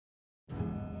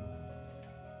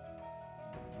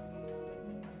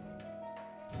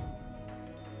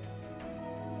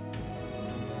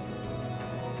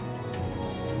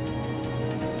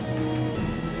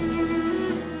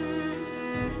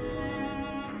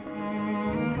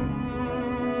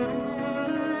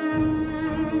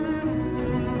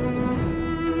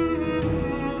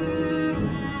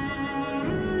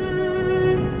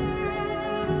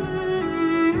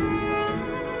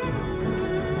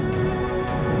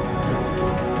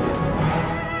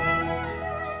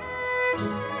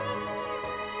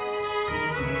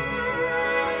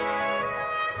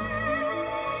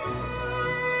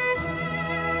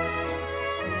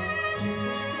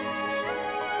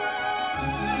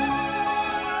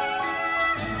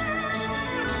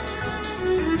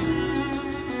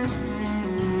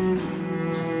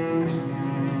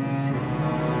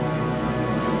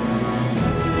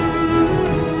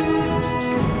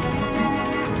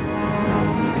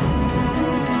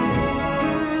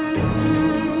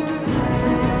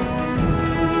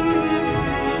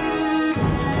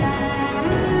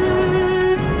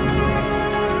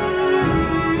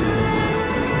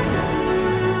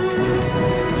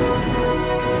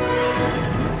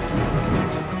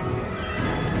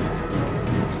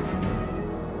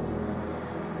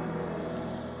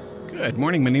Good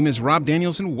morning. My name is Rob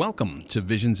Daniels, and welcome to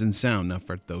Visions in Sound. Now,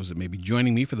 for those that may be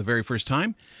joining me for the very first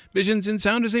time, Visions in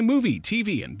Sound is a movie,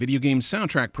 TV, and video game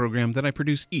soundtrack program that I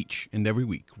produce each and every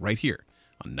week right here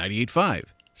on 98.5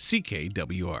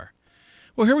 CKWR.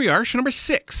 Well, here we are, show number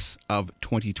 6 of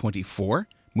 2024,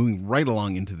 moving right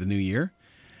along into the new year,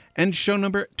 and show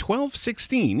number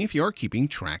 1216 if you're keeping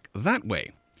track that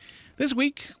way. This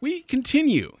week, we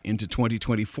continue into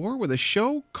 2024 with a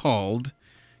show called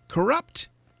Corrupt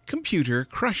Computer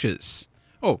Crushes.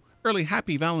 Oh, early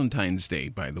happy Valentine's Day,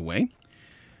 by the way.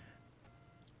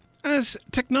 As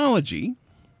technology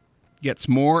gets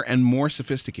more and more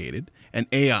sophisticated and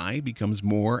AI becomes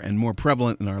more and more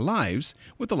prevalent in our lives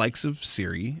with the likes of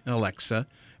Siri, Alexa,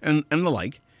 and the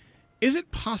like, is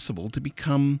it possible to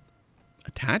become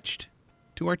attached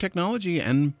to our technology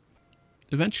and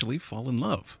eventually fall in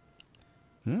love?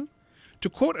 To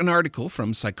quote an article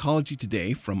from Psychology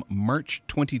Today from March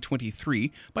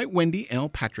 2023 by Wendy L.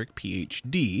 Patrick,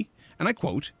 Ph.D., and I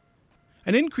quote,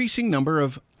 "An increasing number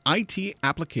of IT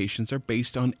applications are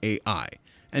based on AI,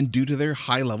 and due to their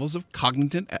high levels of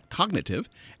cognitive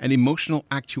and emotional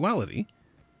actuality,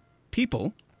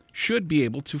 people should be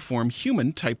able to form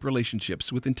human-type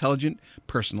relationships with intelligent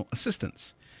personal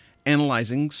assistants.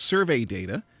 Analyzing survey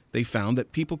data, they found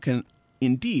that people can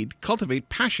indeed cultivate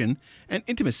passion and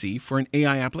intimacy for an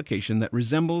AI application that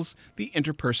resembles the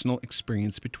interpersonal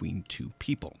experience between two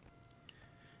people.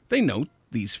 They note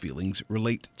these feelings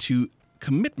relate to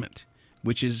commitment,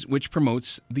 which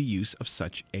promotes the use of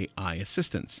such AI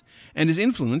assistants, and is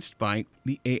influenced by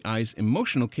the AI's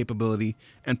emotional capability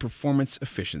and performance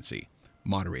efficiency,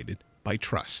 moderated by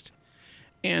trust."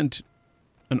 And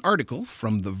an article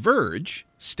from The Verge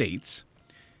states,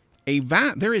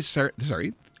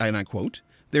 and I quote,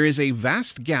 "There is a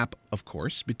vast gap, of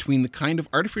course, between the kind of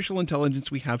artificial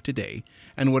intelligence we have today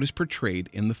and what is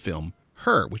portrayed in the film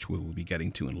Her, which we will be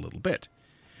getting to in a little bit.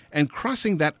 And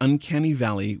crossing that uncanny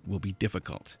valley will be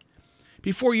difficult.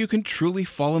 Before you can truly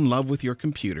fall in love with your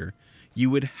computer,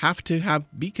 you would have to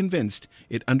be convinced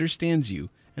it understands you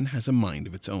and has a mind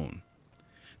of its own.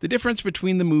 The difference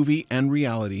between the movie and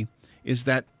reality is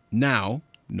that now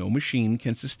no machine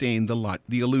can sustain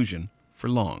the illusion for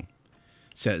long,"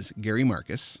 says Gary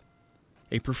Marcus,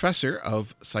 a professor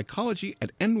of psychology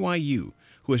at NYU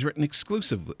who has written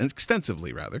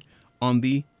extensively on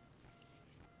the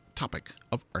topic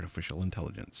of artificial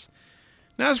intelligence.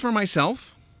 Now, as for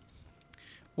myself,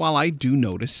 while I do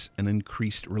notice an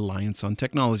increased reliance on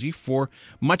technology for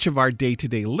much of our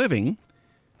day-to-day living,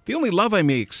 the only love I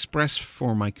may express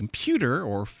for my computer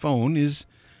or phone is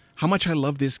how much I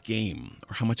love this game,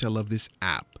 or how much I love this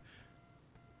app,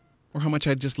 or how much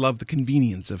I just love the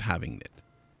convenience of having it.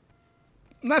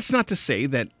 And that's not to say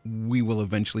that we will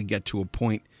eventually get to a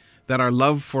point that our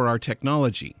love for our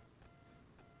technology...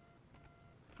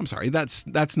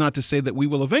 that's not to say that we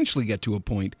will eventually get to a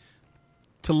point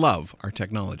to love our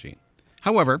technology.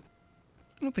 However,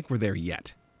 I don't think we're there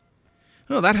yet.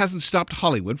 No, that hasn't stopped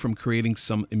Hollywood from creating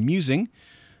some amusing,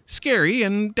 scary,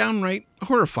 and downright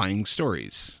horrifying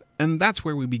stories. And that's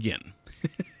where we begin.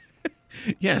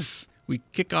 Yes, we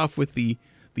kick off with the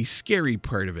scary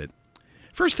part of it.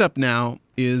 First up now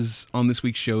on this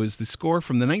week's show is the score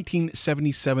from the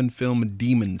 1977 film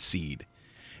Demon Seed.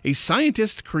 A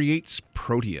scientist creates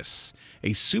Proteus,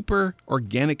 a super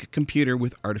organic computer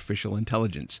with artificial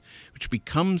intelligence, which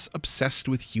becomes obsessed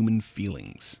with human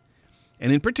feelings,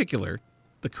 and in particular,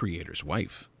 the creator's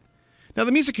wife. Now,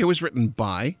 the music here was written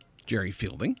by Jerry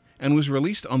Fielding and was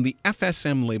released on the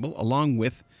FSM label along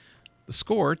with the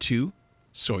score to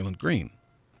Soylent Green.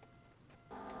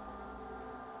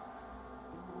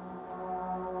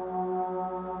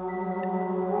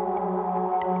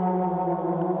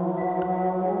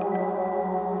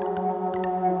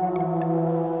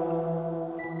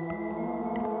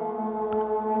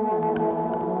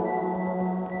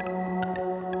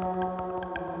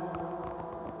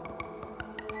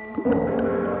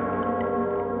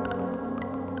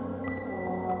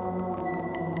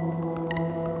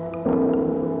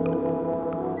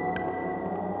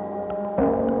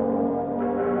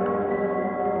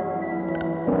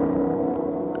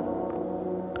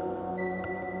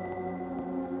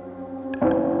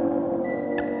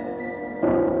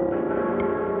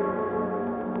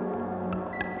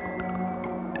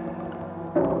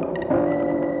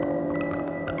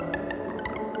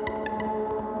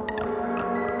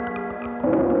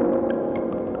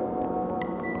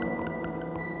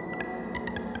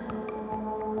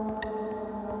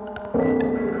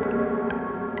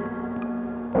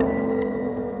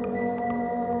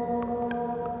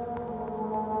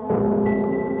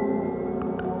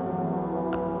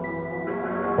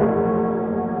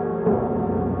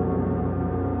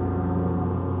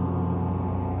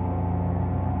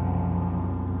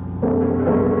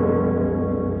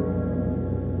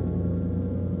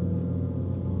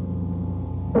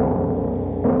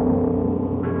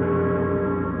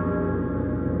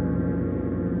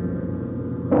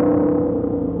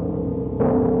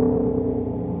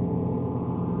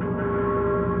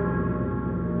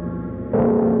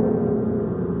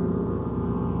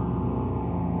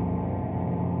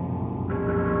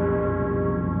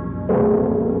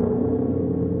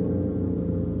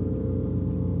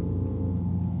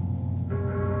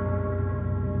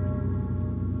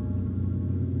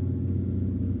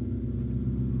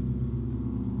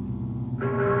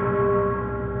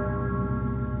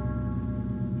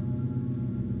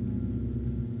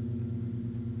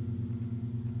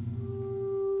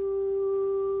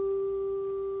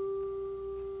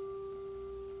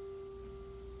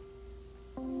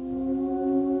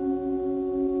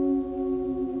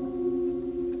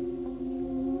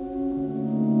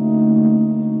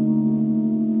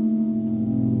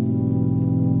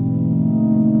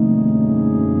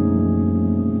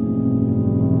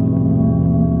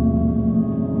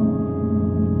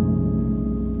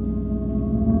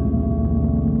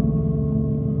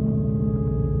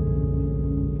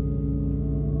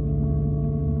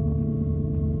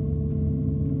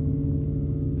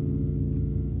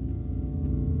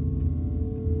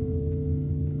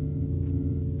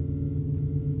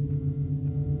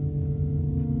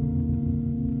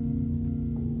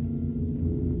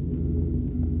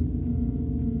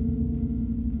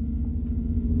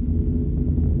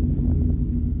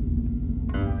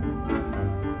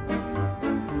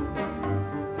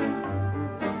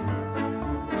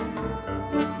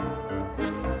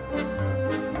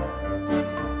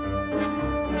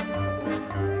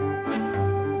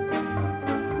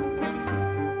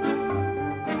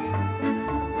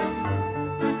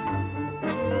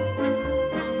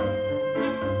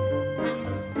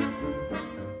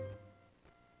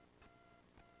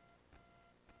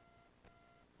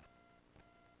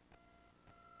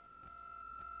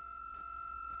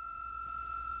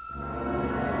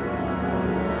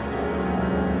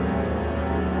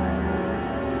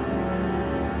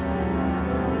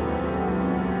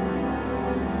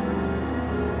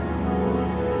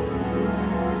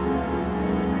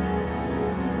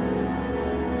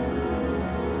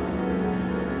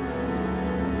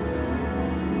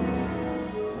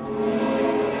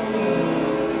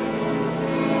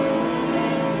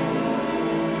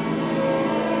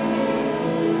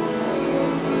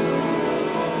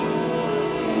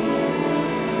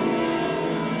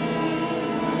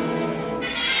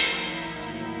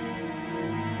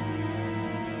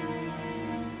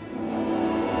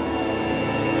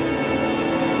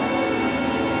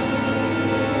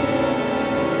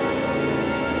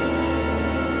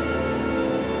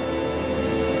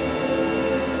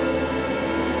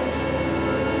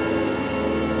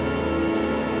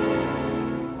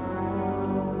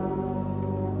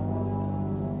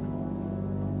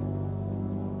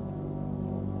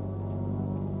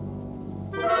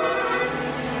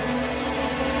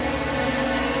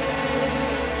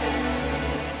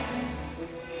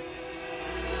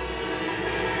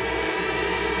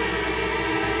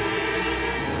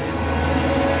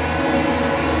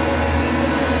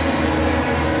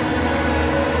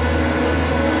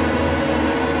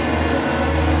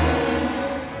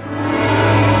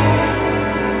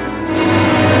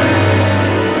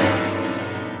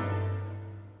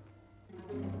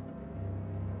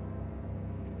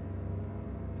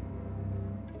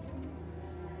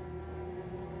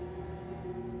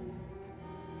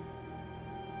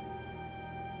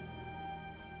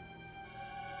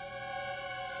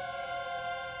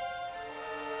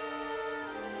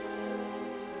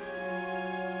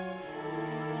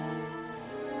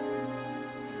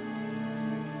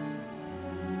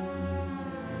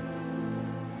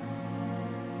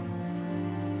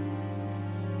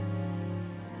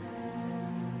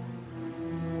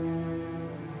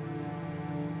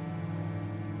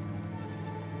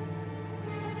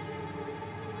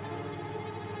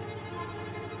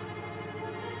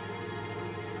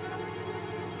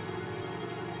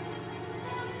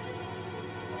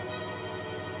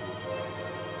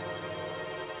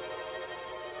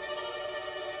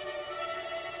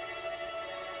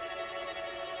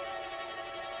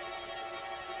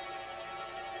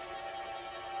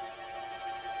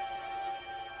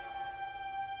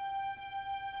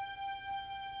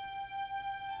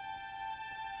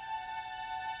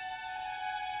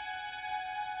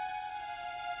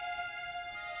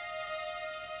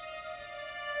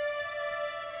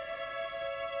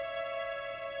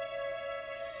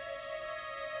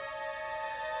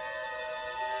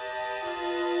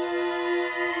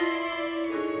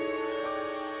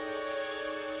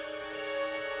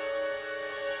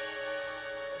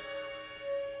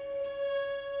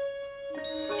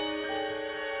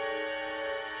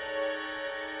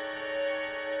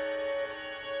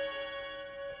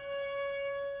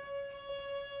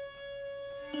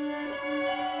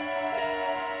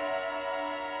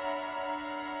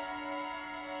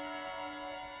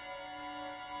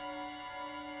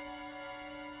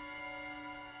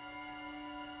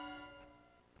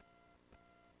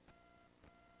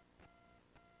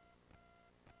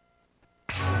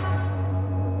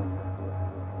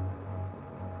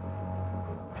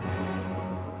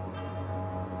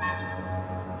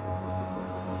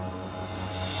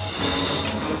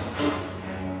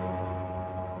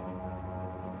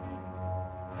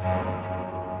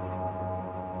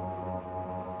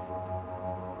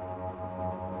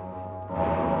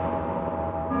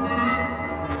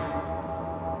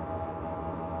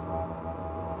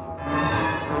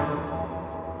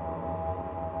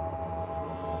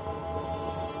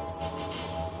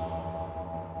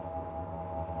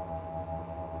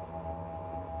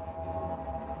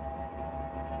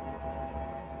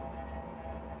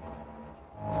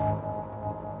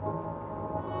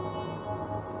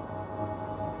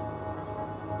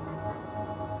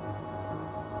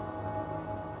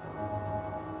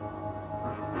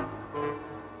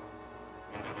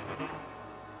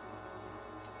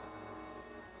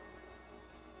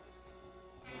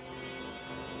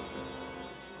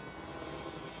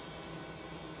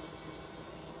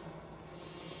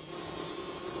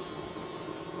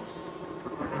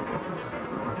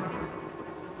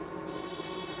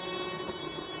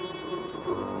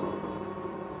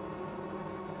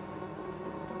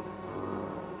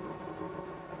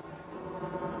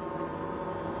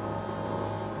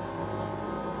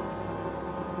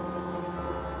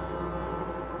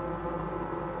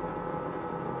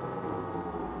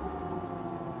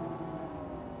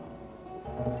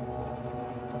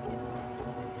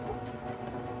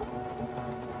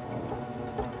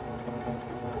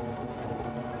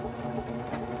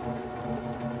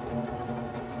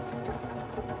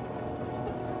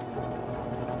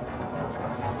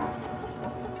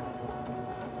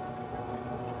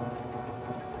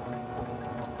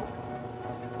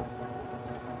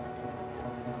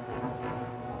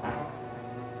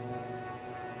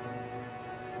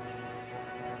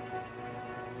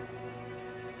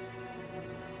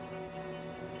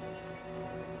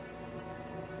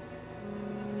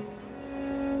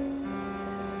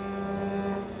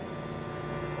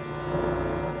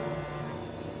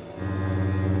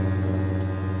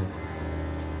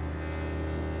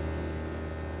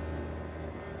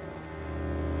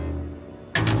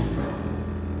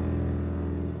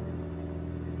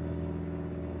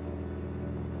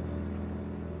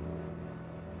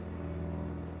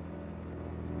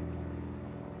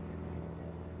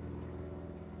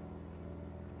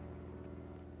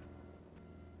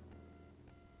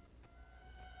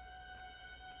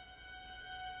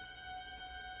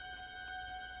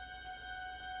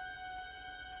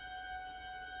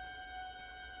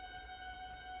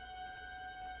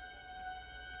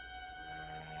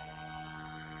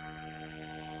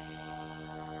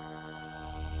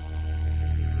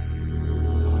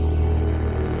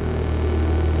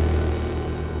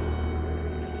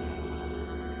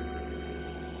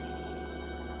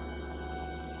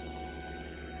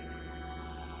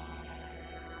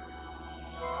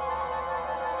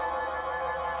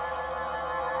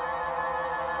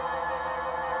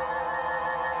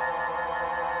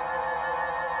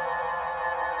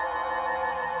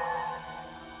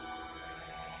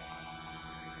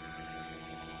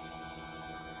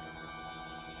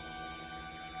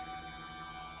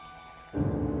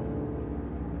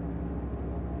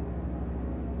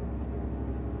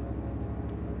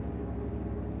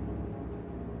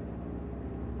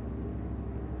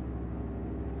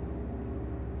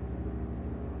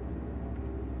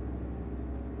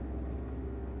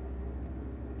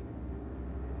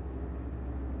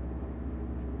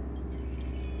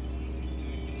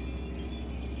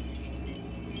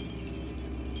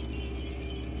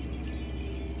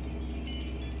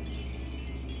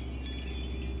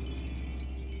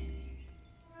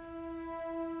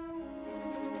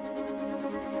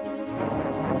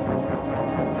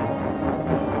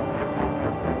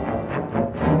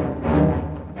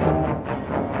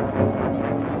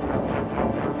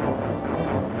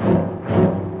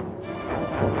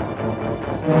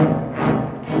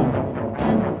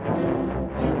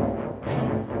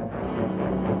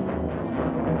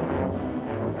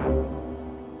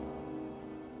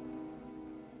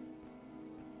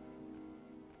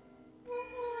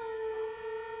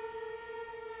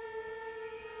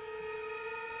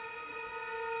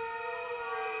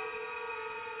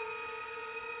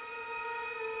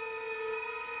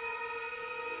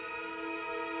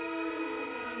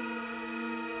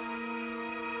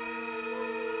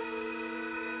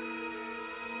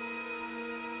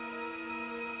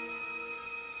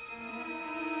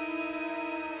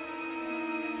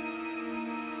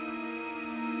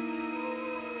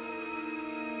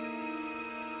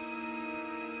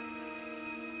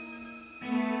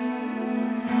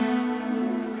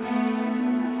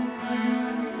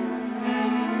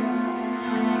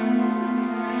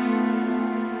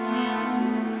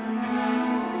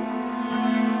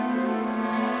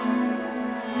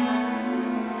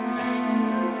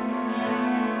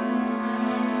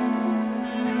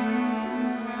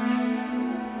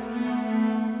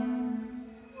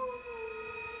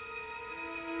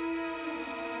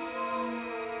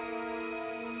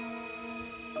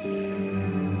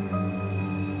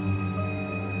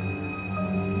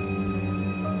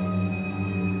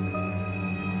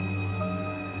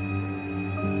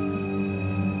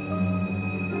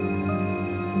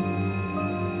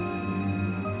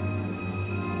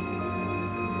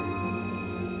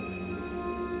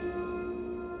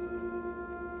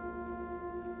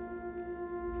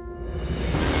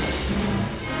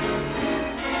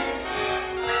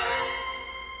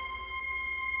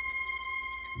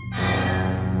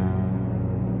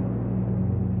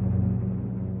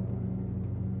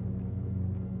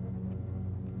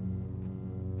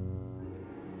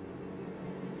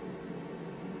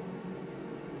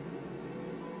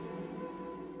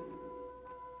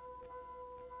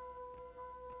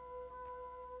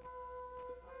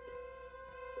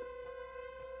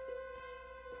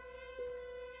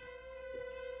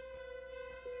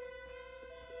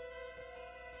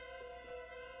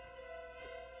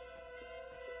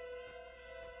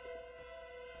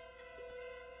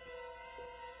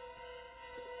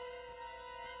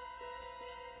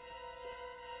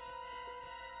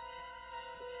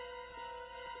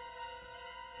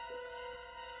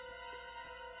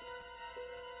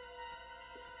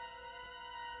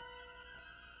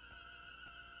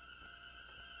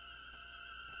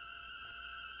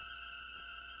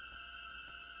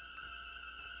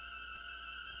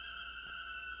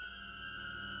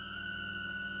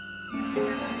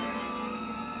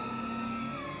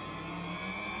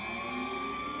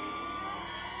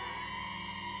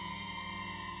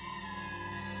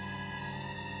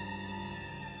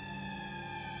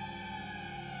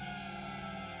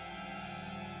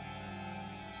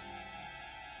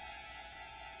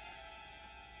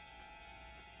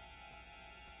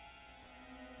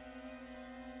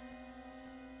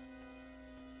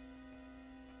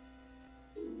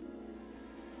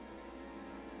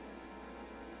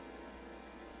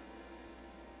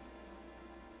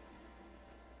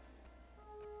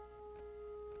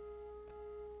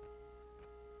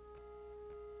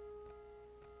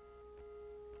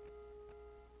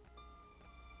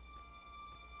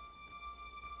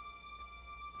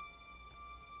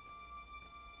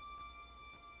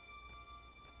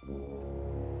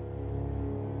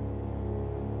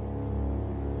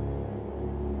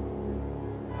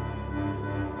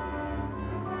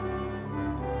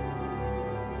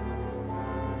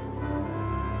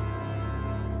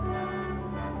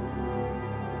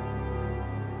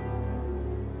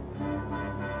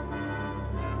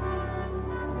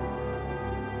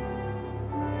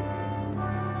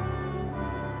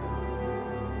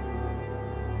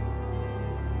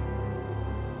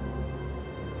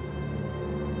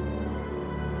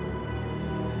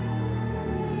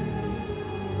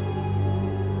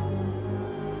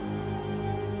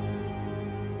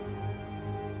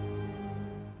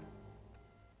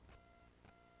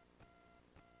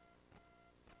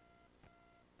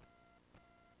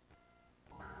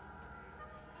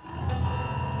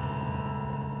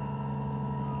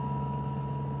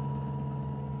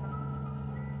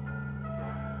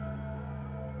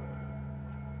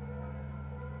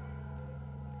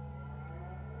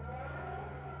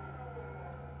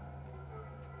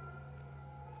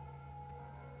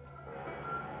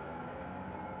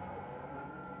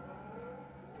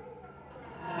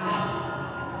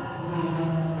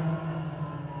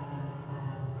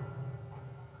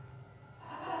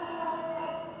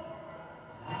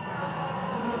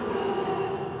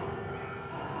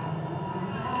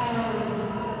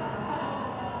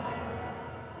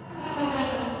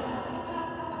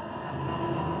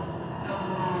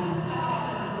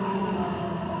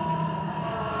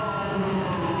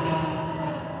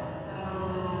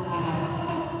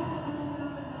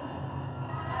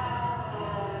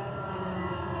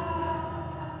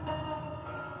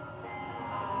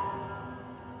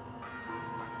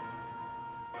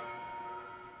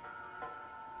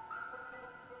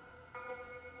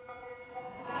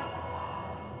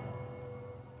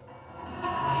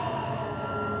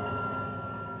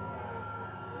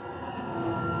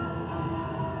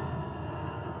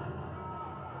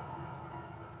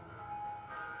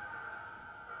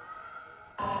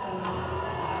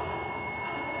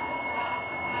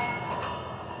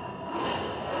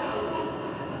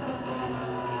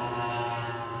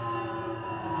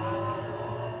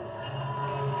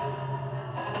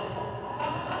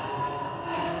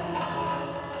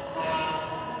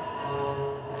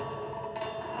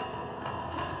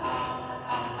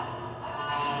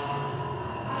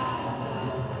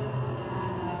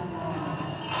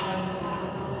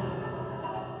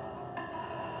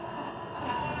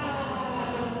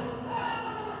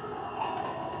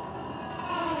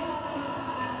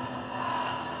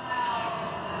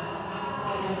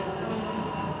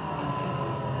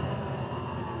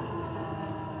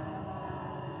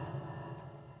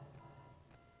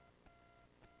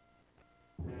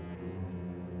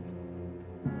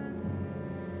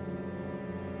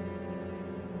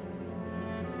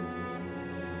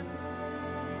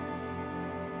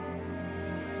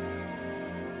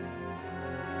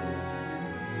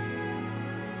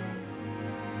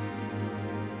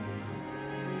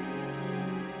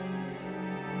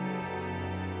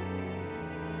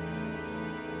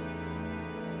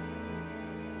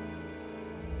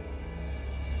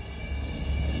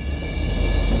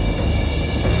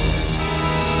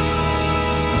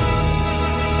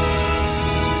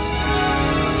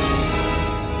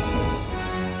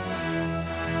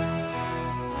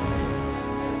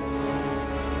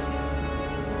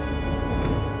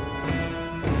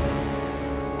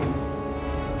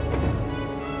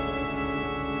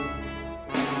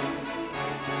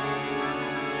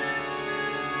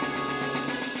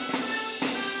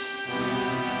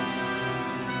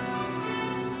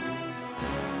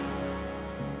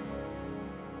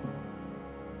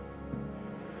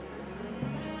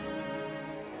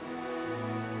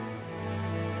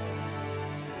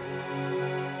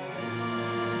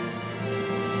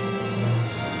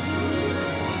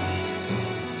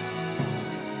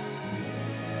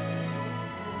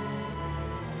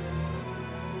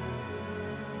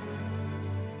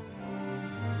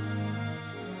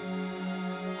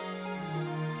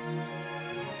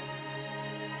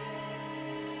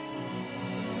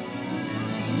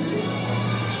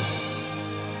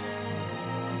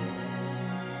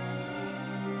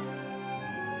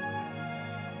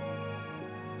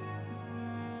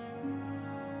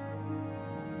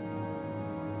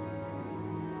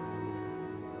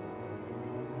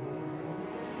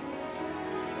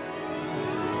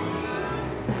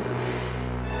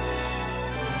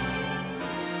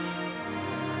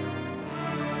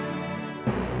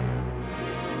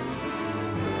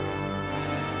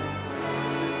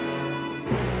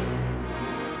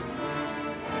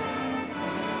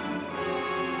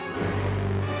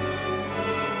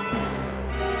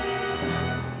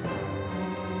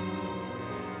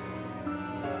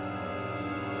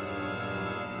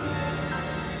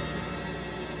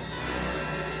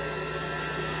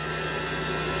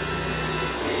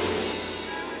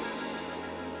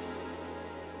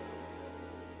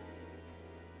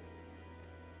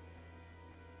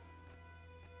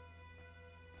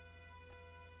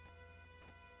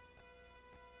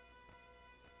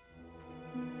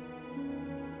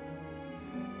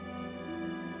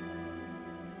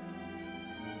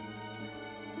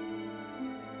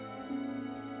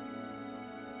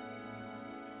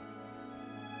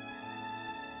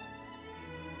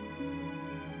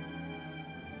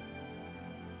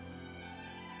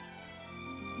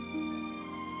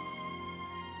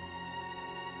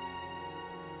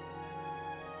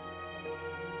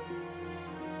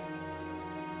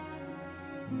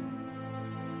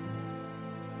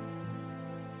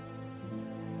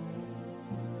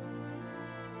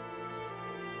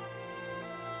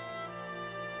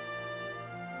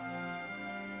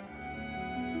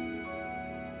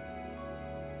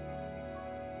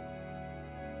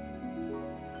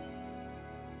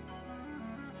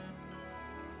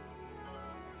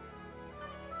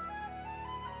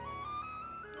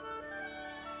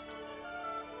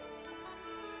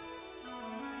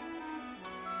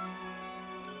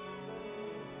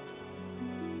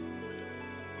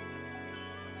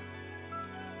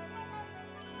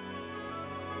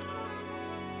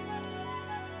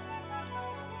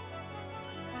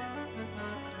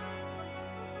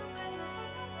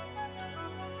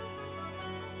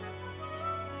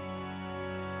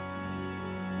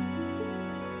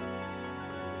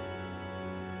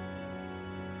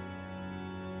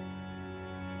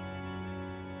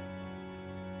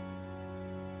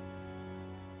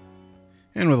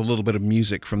 and with a little bit of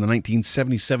music from the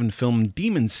 1977 film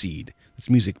Demon Seed. That's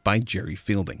music by Jerry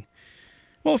Fielding.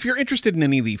 Well, if you're interested in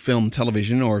any of the film,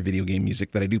 television, or video game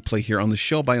music that I do play here on the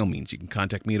show, by all means, you can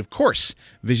contact me at, of course,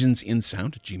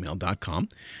 visionsinsound@gmail.com.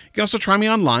 You can also try me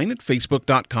online at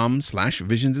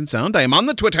facebook.com/visionsinsound. I am on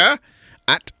the Twitter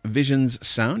at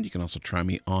VisionsSound. You can also try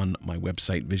me on my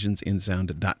website,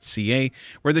 visionsinsound.ca,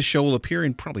 where the show will appear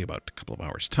in probably about a couple of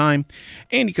hours' time.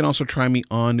 And you can also try me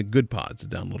on GoodPods, a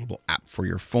downloadable app for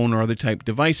your phone or other type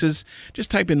devices.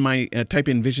 Just type in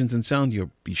Visions in Sound.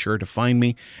 You'll be sure to find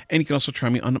me. And you can also try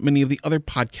me on many of the other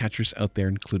podcatchers out there,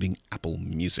 including Apple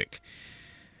Music.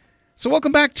 So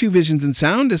welcome back to Visions in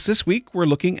Sound, as this week we're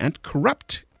looking at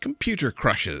corrupt computer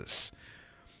crushes.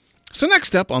 So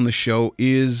next up on the show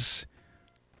is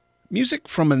music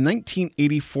from a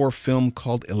 1984 film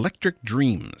called Electric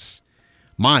Dreams.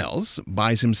 Miles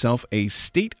buys himself a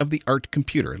state-of-the-art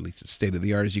computer, at least as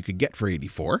state-of-the-art as you could get for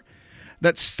 84,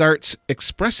 that starts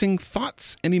expressing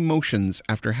thoughts and emotions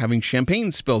after having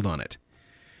champagne spilled on it.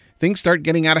 Things start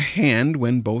getting out of hand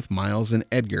when both Miles and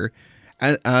Edgar,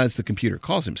 as the computer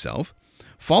calls himself,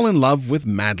 fall in love with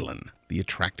Madeline, the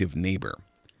attractive neighbor.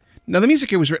 Now, the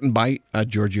music here was written by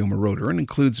Giorgio Moroder and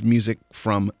includes music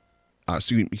from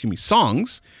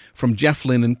songs from Jeff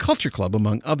Lynne and Culture Club,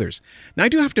 among others. Now, I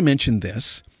do have to mention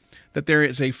this, that there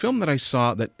is a film that I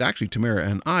saw that actually Tamara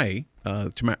and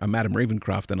Madam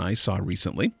Ravencroft and I saw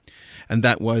recently, and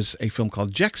that was a film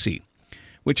called Jexi,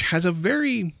 which has a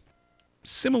very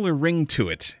similar ring to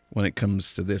it when it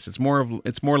comes to this. It's more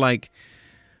like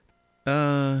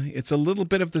it's a little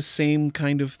bit of the same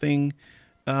kind of thing.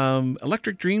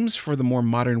 Electric Dreams for the more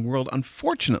modern world.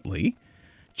 Unfortunately,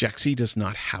 Jexi does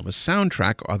not have a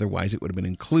soundtrack, otherwise it would have been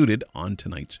included on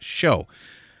tonight's show.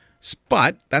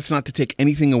 But that's not to take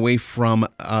anything away from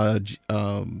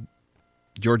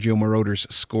Giorgio Moroder's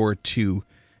score to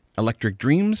Electric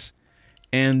Dreams.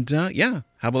 And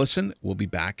have a listen. We'll be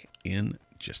back in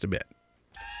just a bit.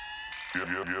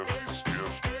 Under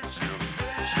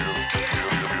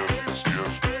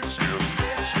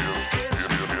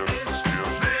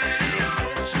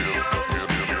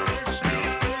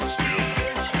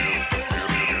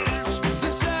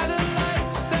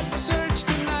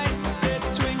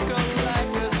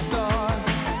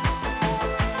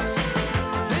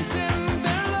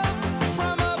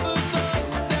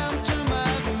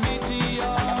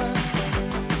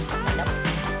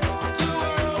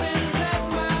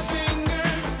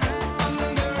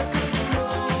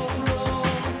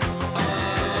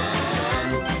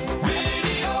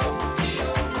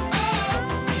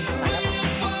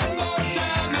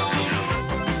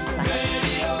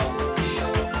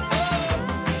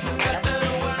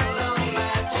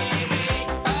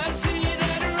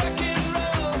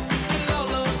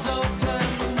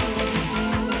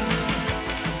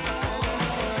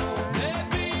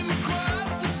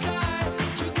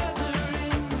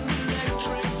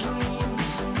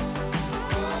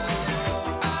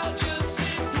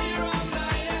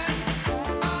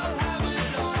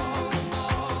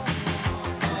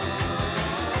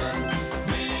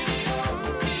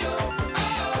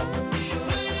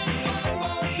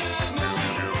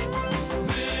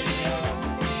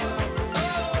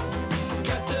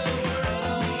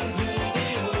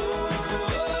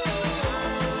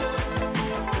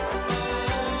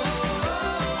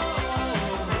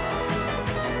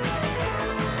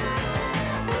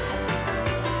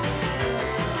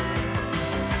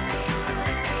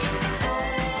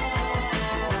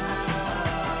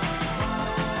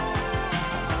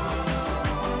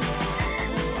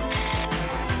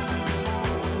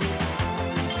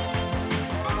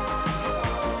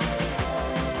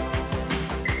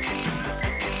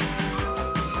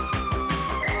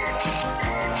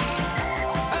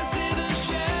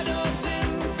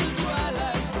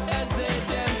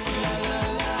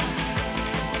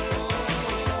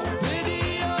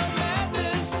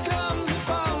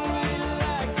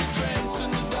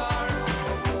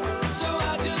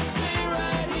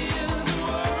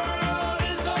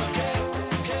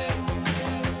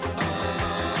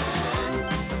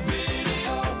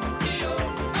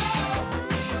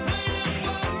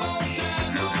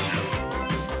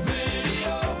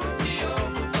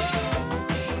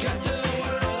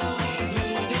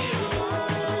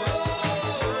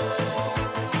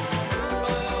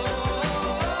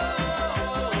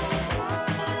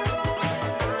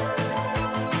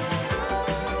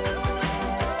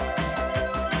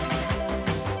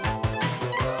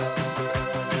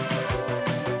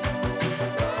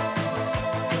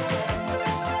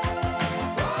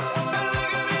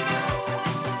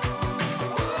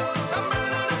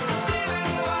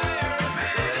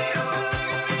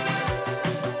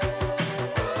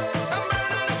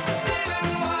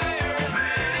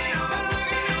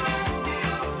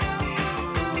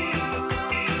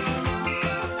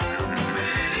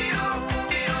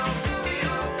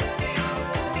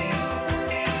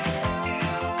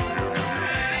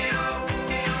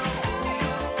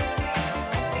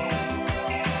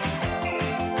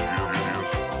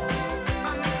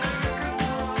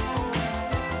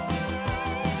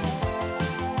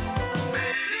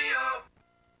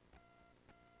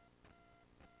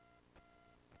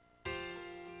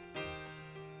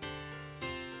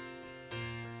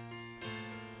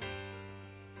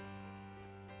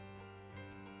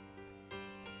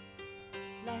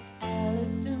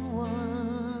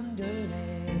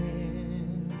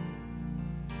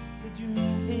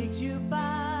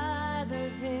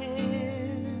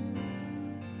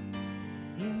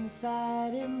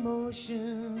had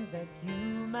emotions that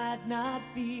you might not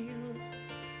feel.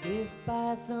 If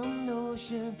by some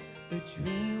notion the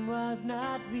dream was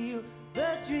not real,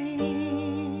 the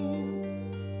dream,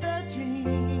 the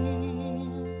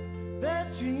dream, the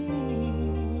dream.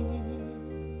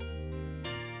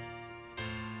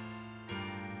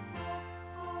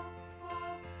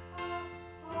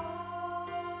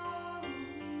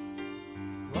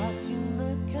 Watching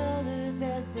the colors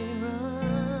as they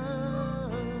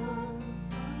run,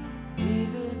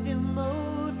 figures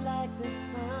emote like the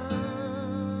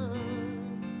sun.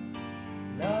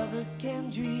 Lovers can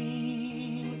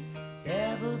dream,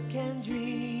 devils can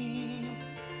dream.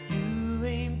 You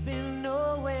ain't been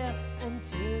nowhere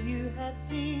until you have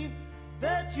seen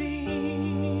the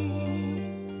dream,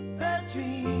 the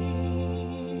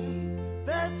dream,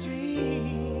 the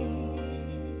dream.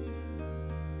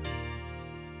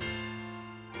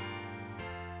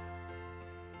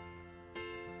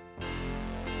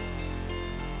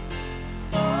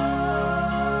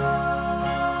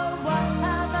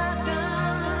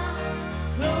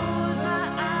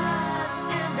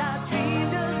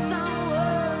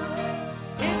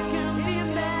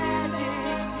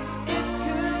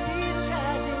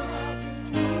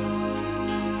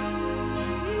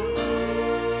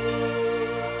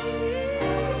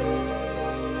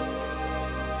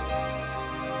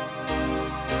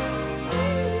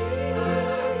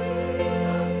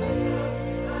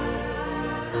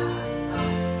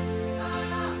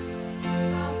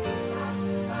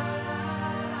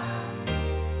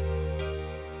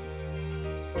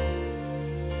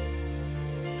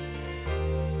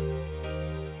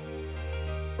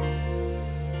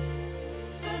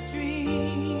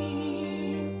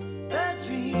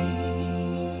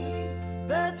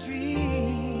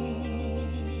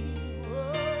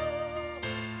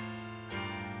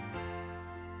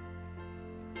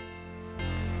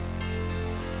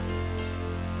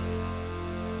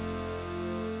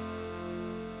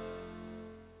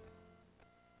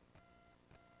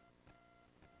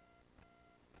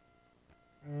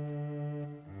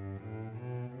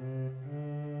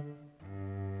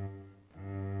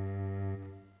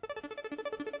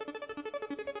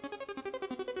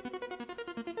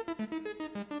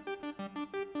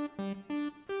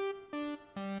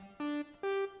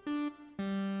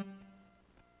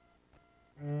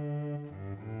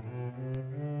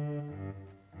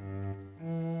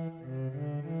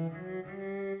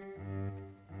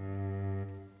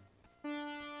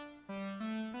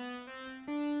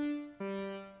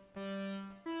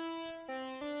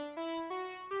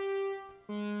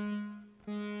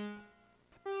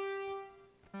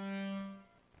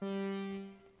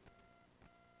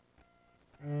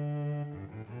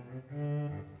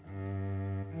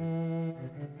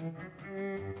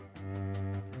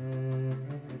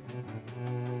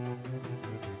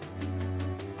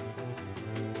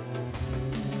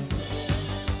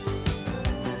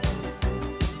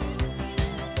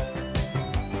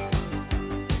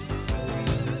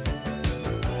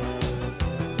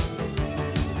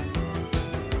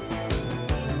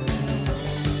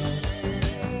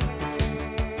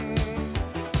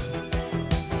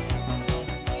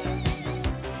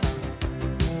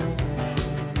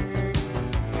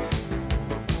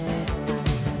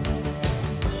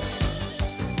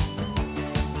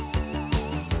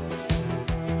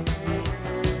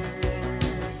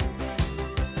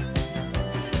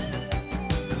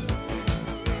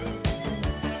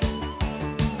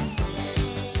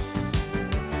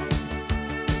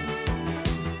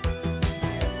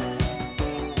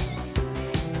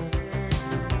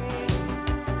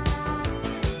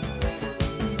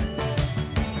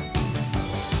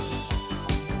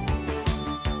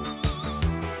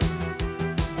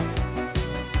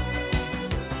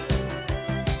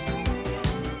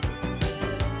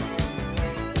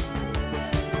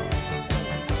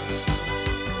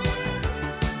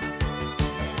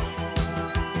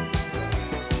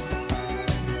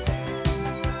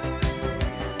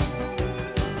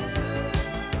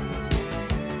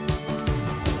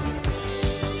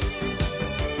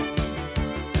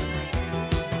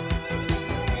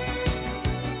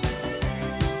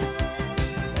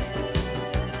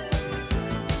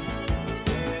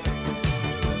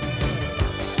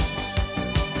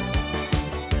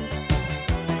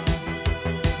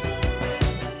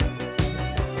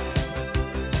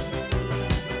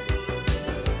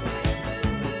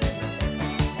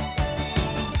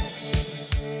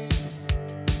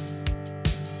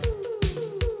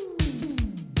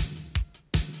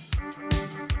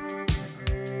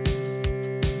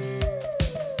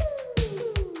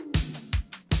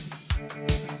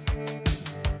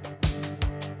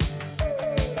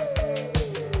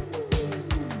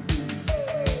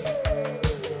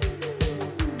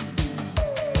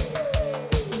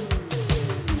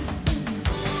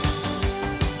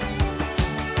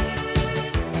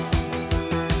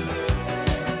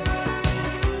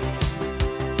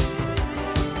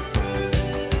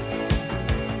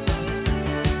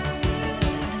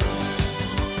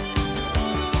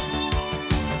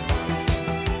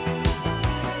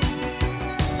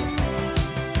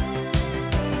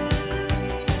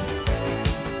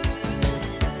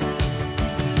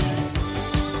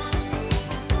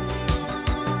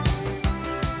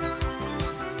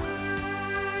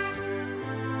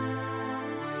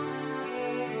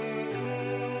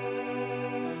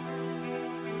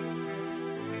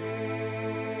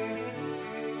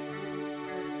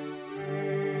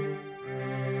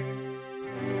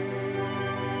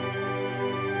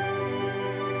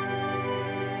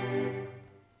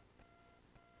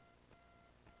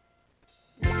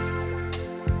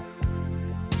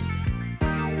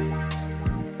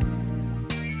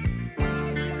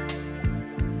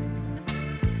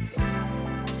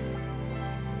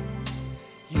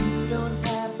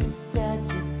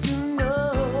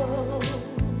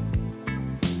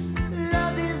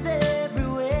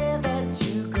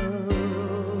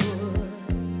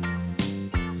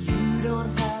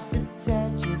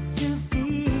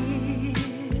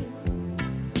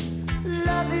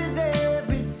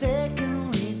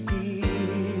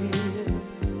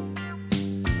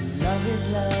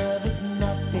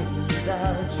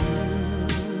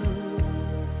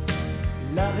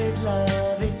 Love is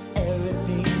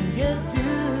everything you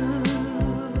do.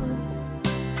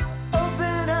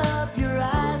 Open up your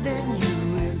eyes and you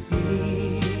will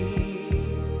see.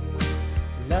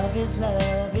 Love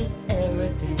is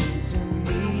everything to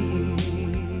me.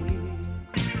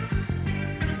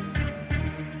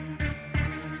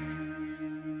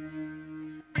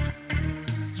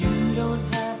 You don't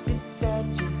have to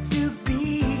touch it to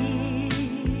be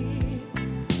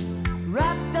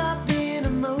wrapped up in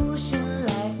emotion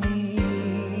like me.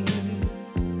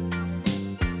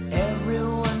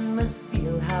 Everyone must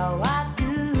feel how I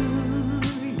do,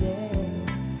 yeah.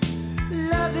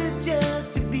 Love is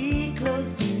just to be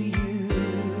close to you.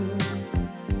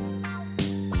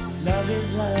 Love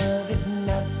is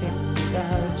nothing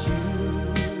without you.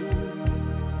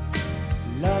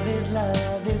 Love is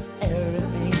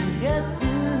everything you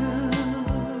do.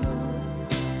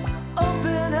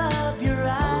 Open up your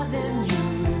eyes and you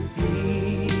will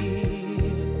see.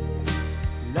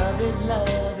 Love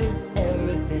is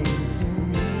everything to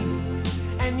me.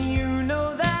 And you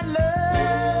know that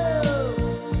love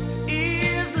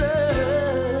is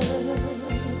love.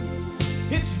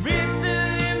 It's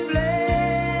written in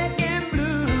black and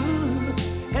blue,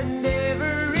 and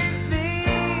everything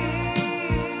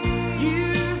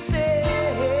you say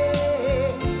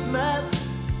must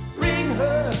bring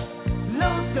her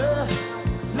closer,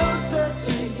 closer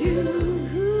to you.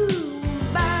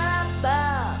 Ba-ba,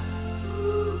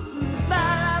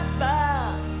 ba-ba,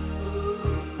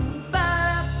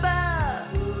 ba-ba.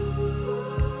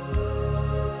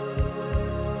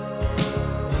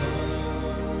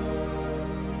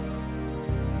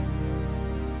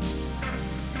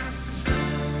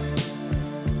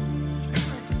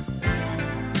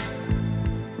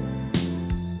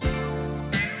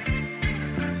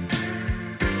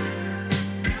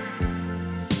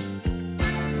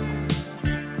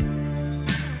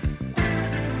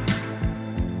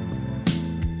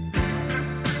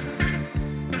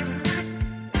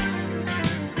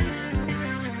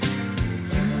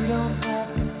 You don't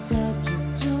have to touch it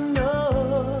to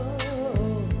know.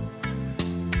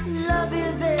 Love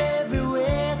is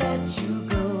everywhere that you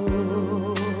go.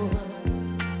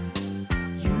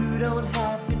 You don't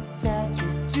have to touch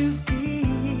it to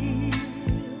feel.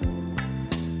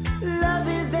 Love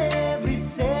is every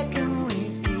second we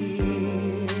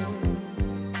steal.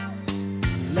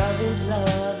 Love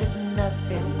is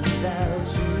nothing without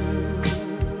you.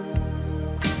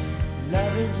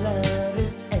 Love is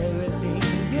everything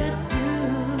you do.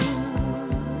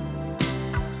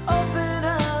 Open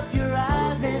up your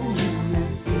eyes and you will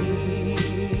see.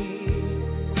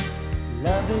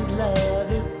 Love is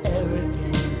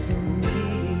everything to me.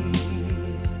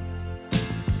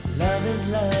 Love is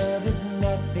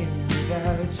nothing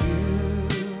without you.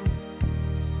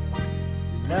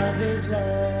 Love is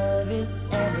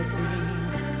everything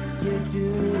you do.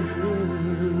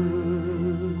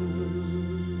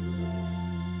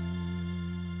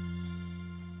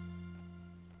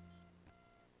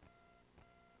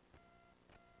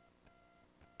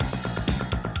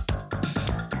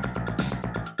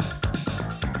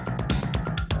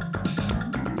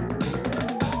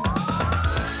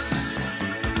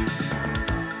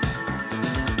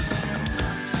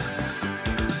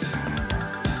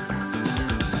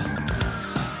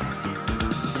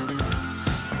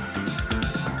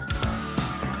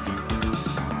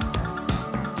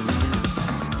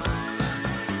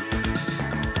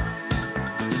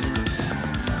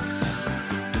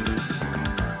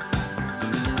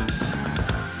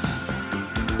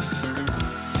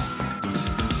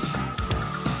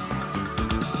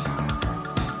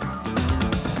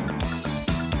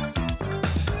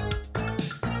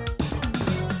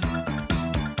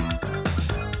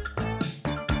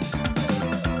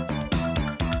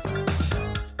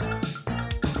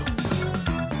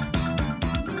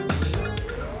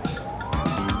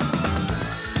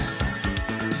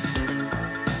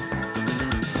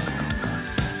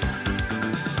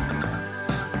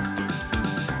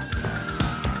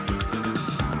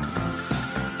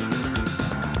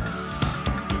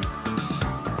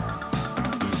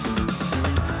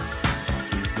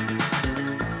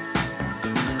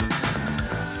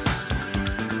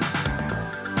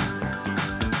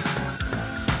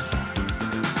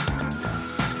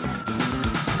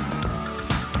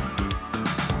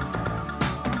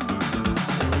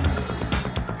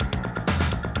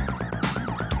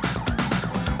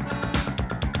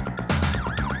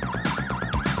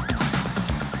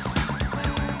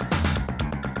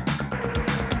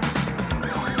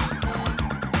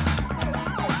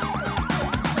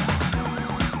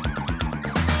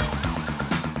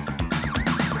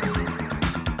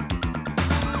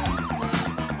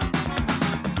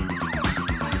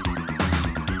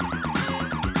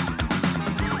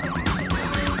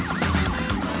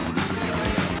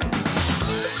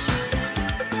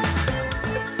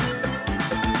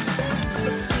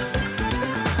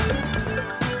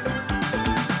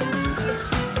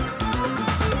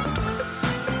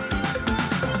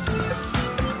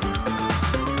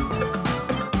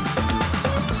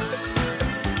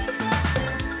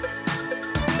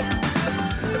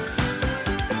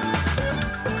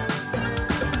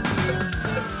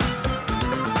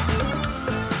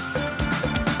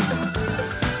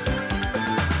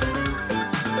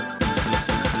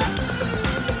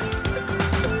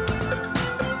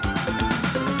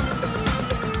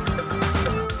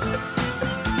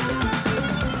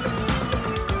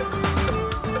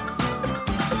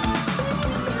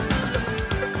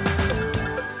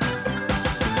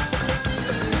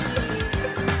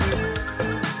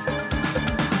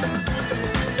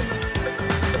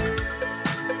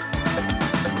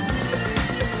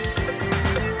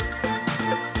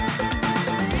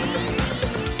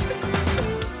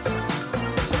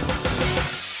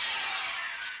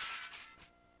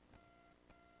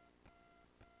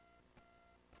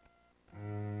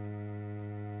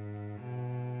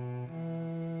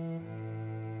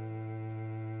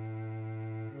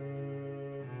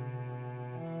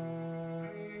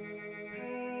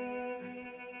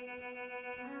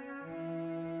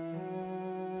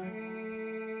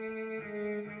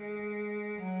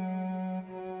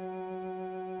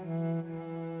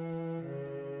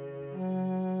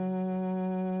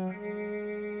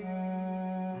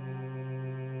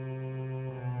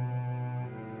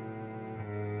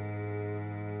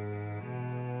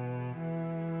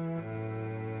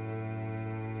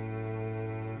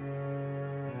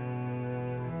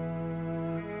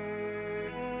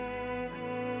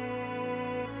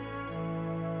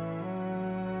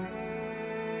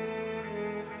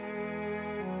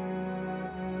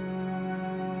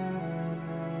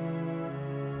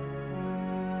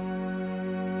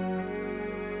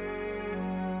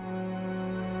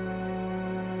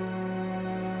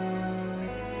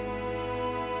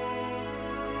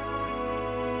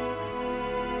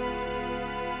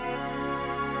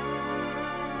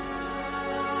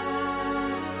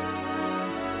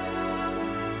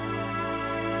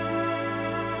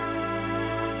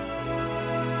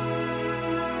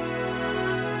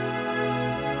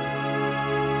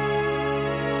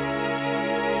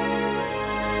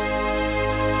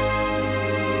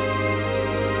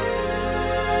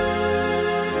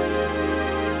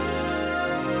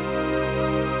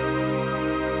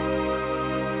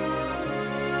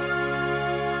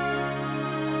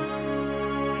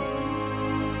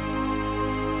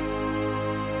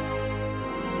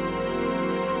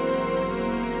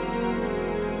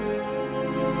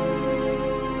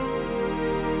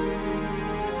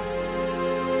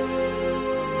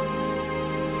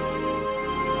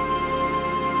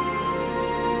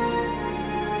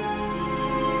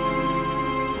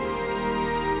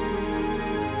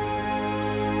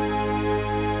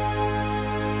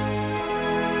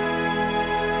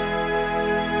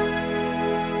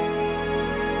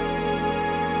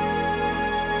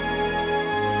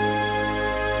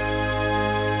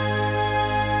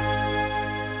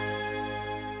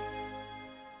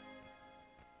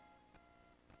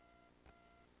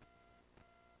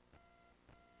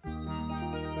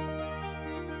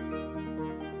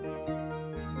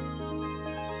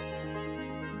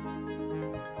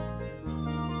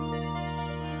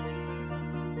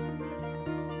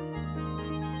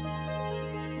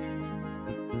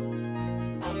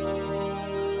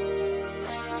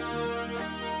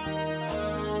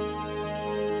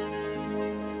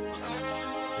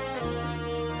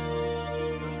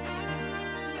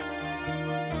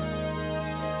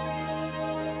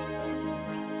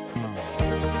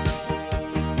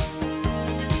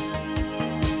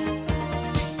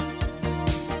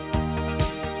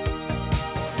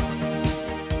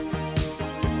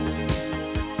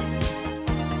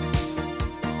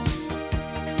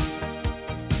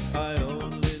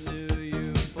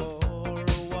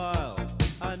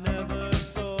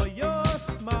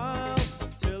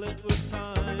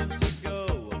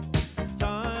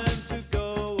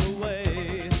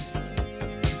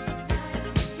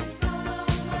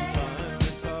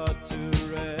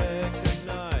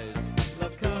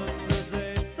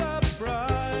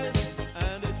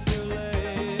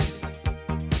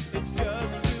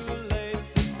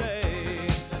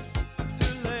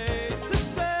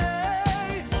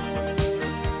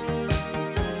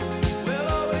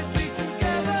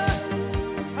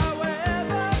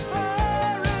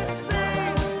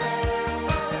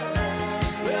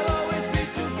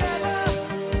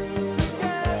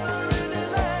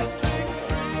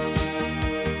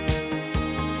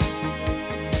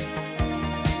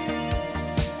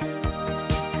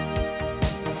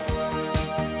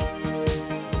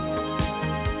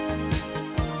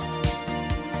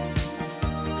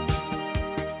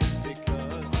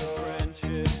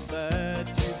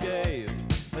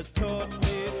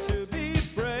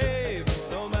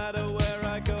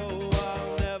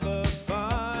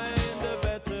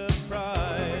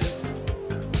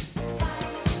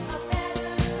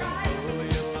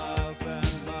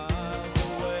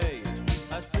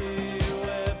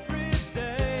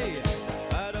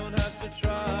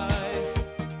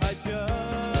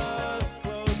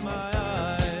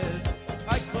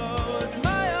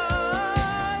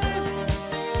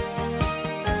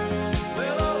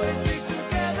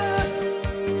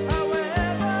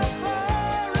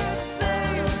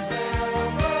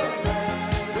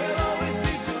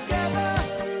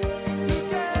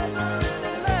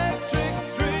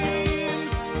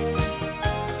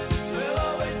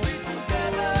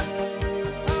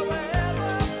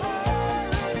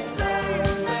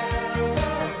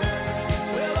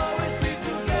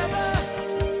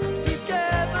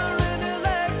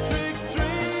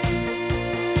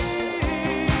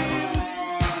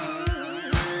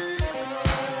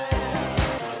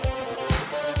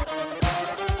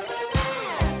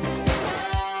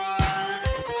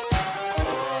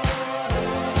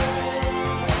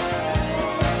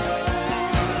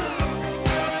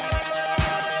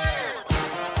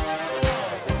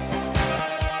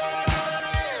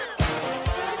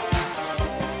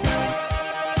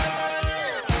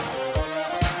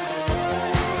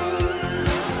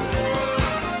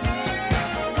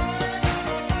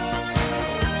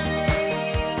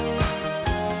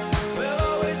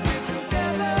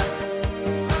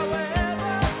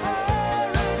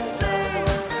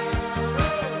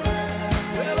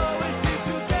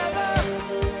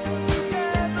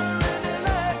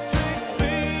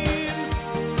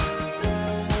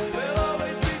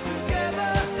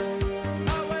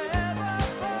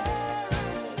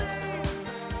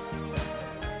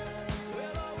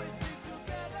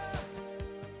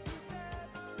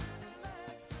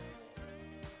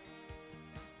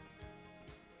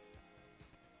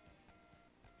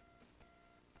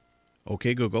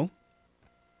 Okay, Google.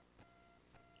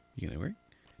 You know where?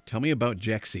 Tell me about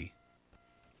Jexy.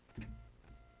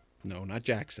 No, not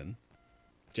Jackson.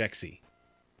 Jexy.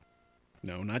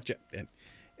 No, not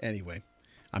Anyway,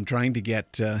 I'm trying to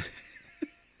get.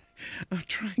 I'm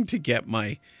trying to get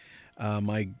my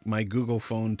my Google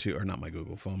phone to, or not my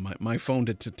Google phone, my phone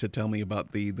to tell me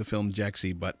about the film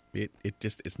Jexy, but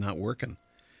it's not working.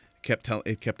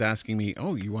 It kept asking me,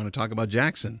 "Oh, you want to talk about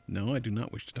Jackson?" No, I do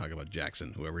not wish to talk about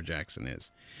Jackson, whoever Jackson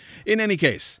is. In any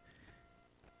case,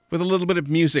 with a little bit of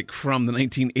music from the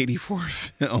 1984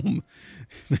 film.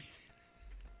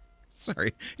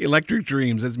 Sorry, Electric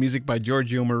Dreams. That's music by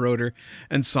Giorgio Moroder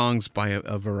and songs by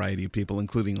a variety of people,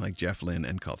 including like Jeff Lynne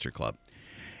and Culture Club.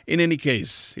 In any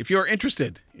case, if you're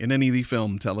interested in any of the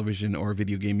film, television, or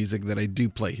video game music that I do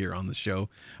play here on the show,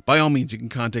 by all means, you can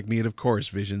contact me at, of course,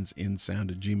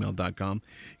 visionsinsound@gmail.com.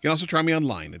 You can also try me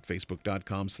online at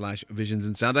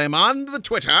facebook.com/visionsinsound. I am on the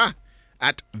Twitter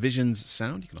at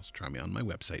visionssound. You can also try me on my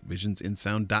website,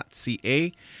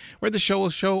 visionsinsound.ca, where the show will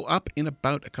show up in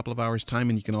about a couple of hours' time,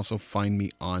 and you can also find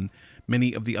me on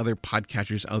many of the other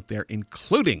podcatchers out there,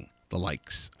 including the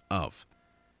likes of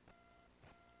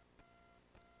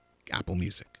Apple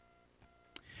Music.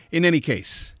 In any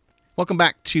case, welcome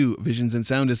back to Visions in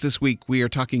Sound, as this week we are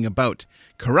talking about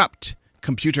corrupt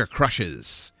computer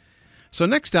crushes. So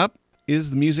next up is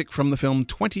the music from the film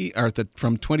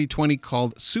from 2020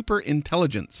 called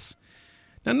Superintelligence.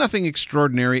 Now, nothing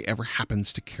extraordinary ever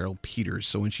happens to Carol Peters,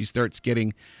 so when she starts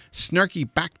getting snarky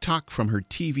backtalk from her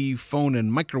TV, phone,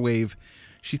 and microwave,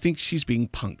 she thinks she's being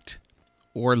punked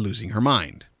or losing her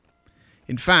mind.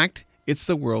 In fact, it's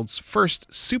the world's first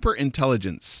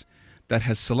superintelligence that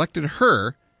has selected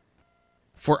her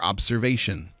for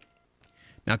observation.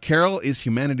 Now, Carol is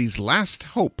humanity's last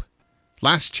hope,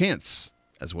 last chance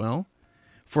as well,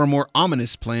 for a more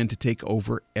ominous plan to take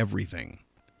over everything.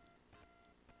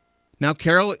 Now,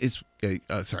 Carol's is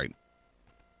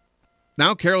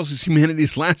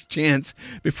humanity's last chance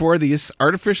before this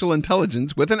artificial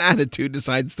intelligence with an attitude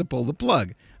decides to pull the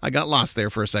plug. I got lost there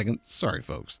for a second. Sorry,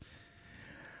 folks.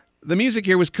 The music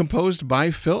here was composed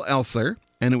by Phil Elser,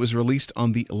 and it was released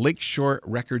on the Lakeshore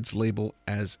Records label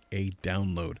as a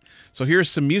download. So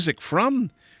here's some music from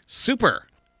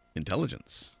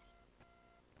Superintelligence.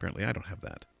 Apparently I don't have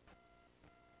that.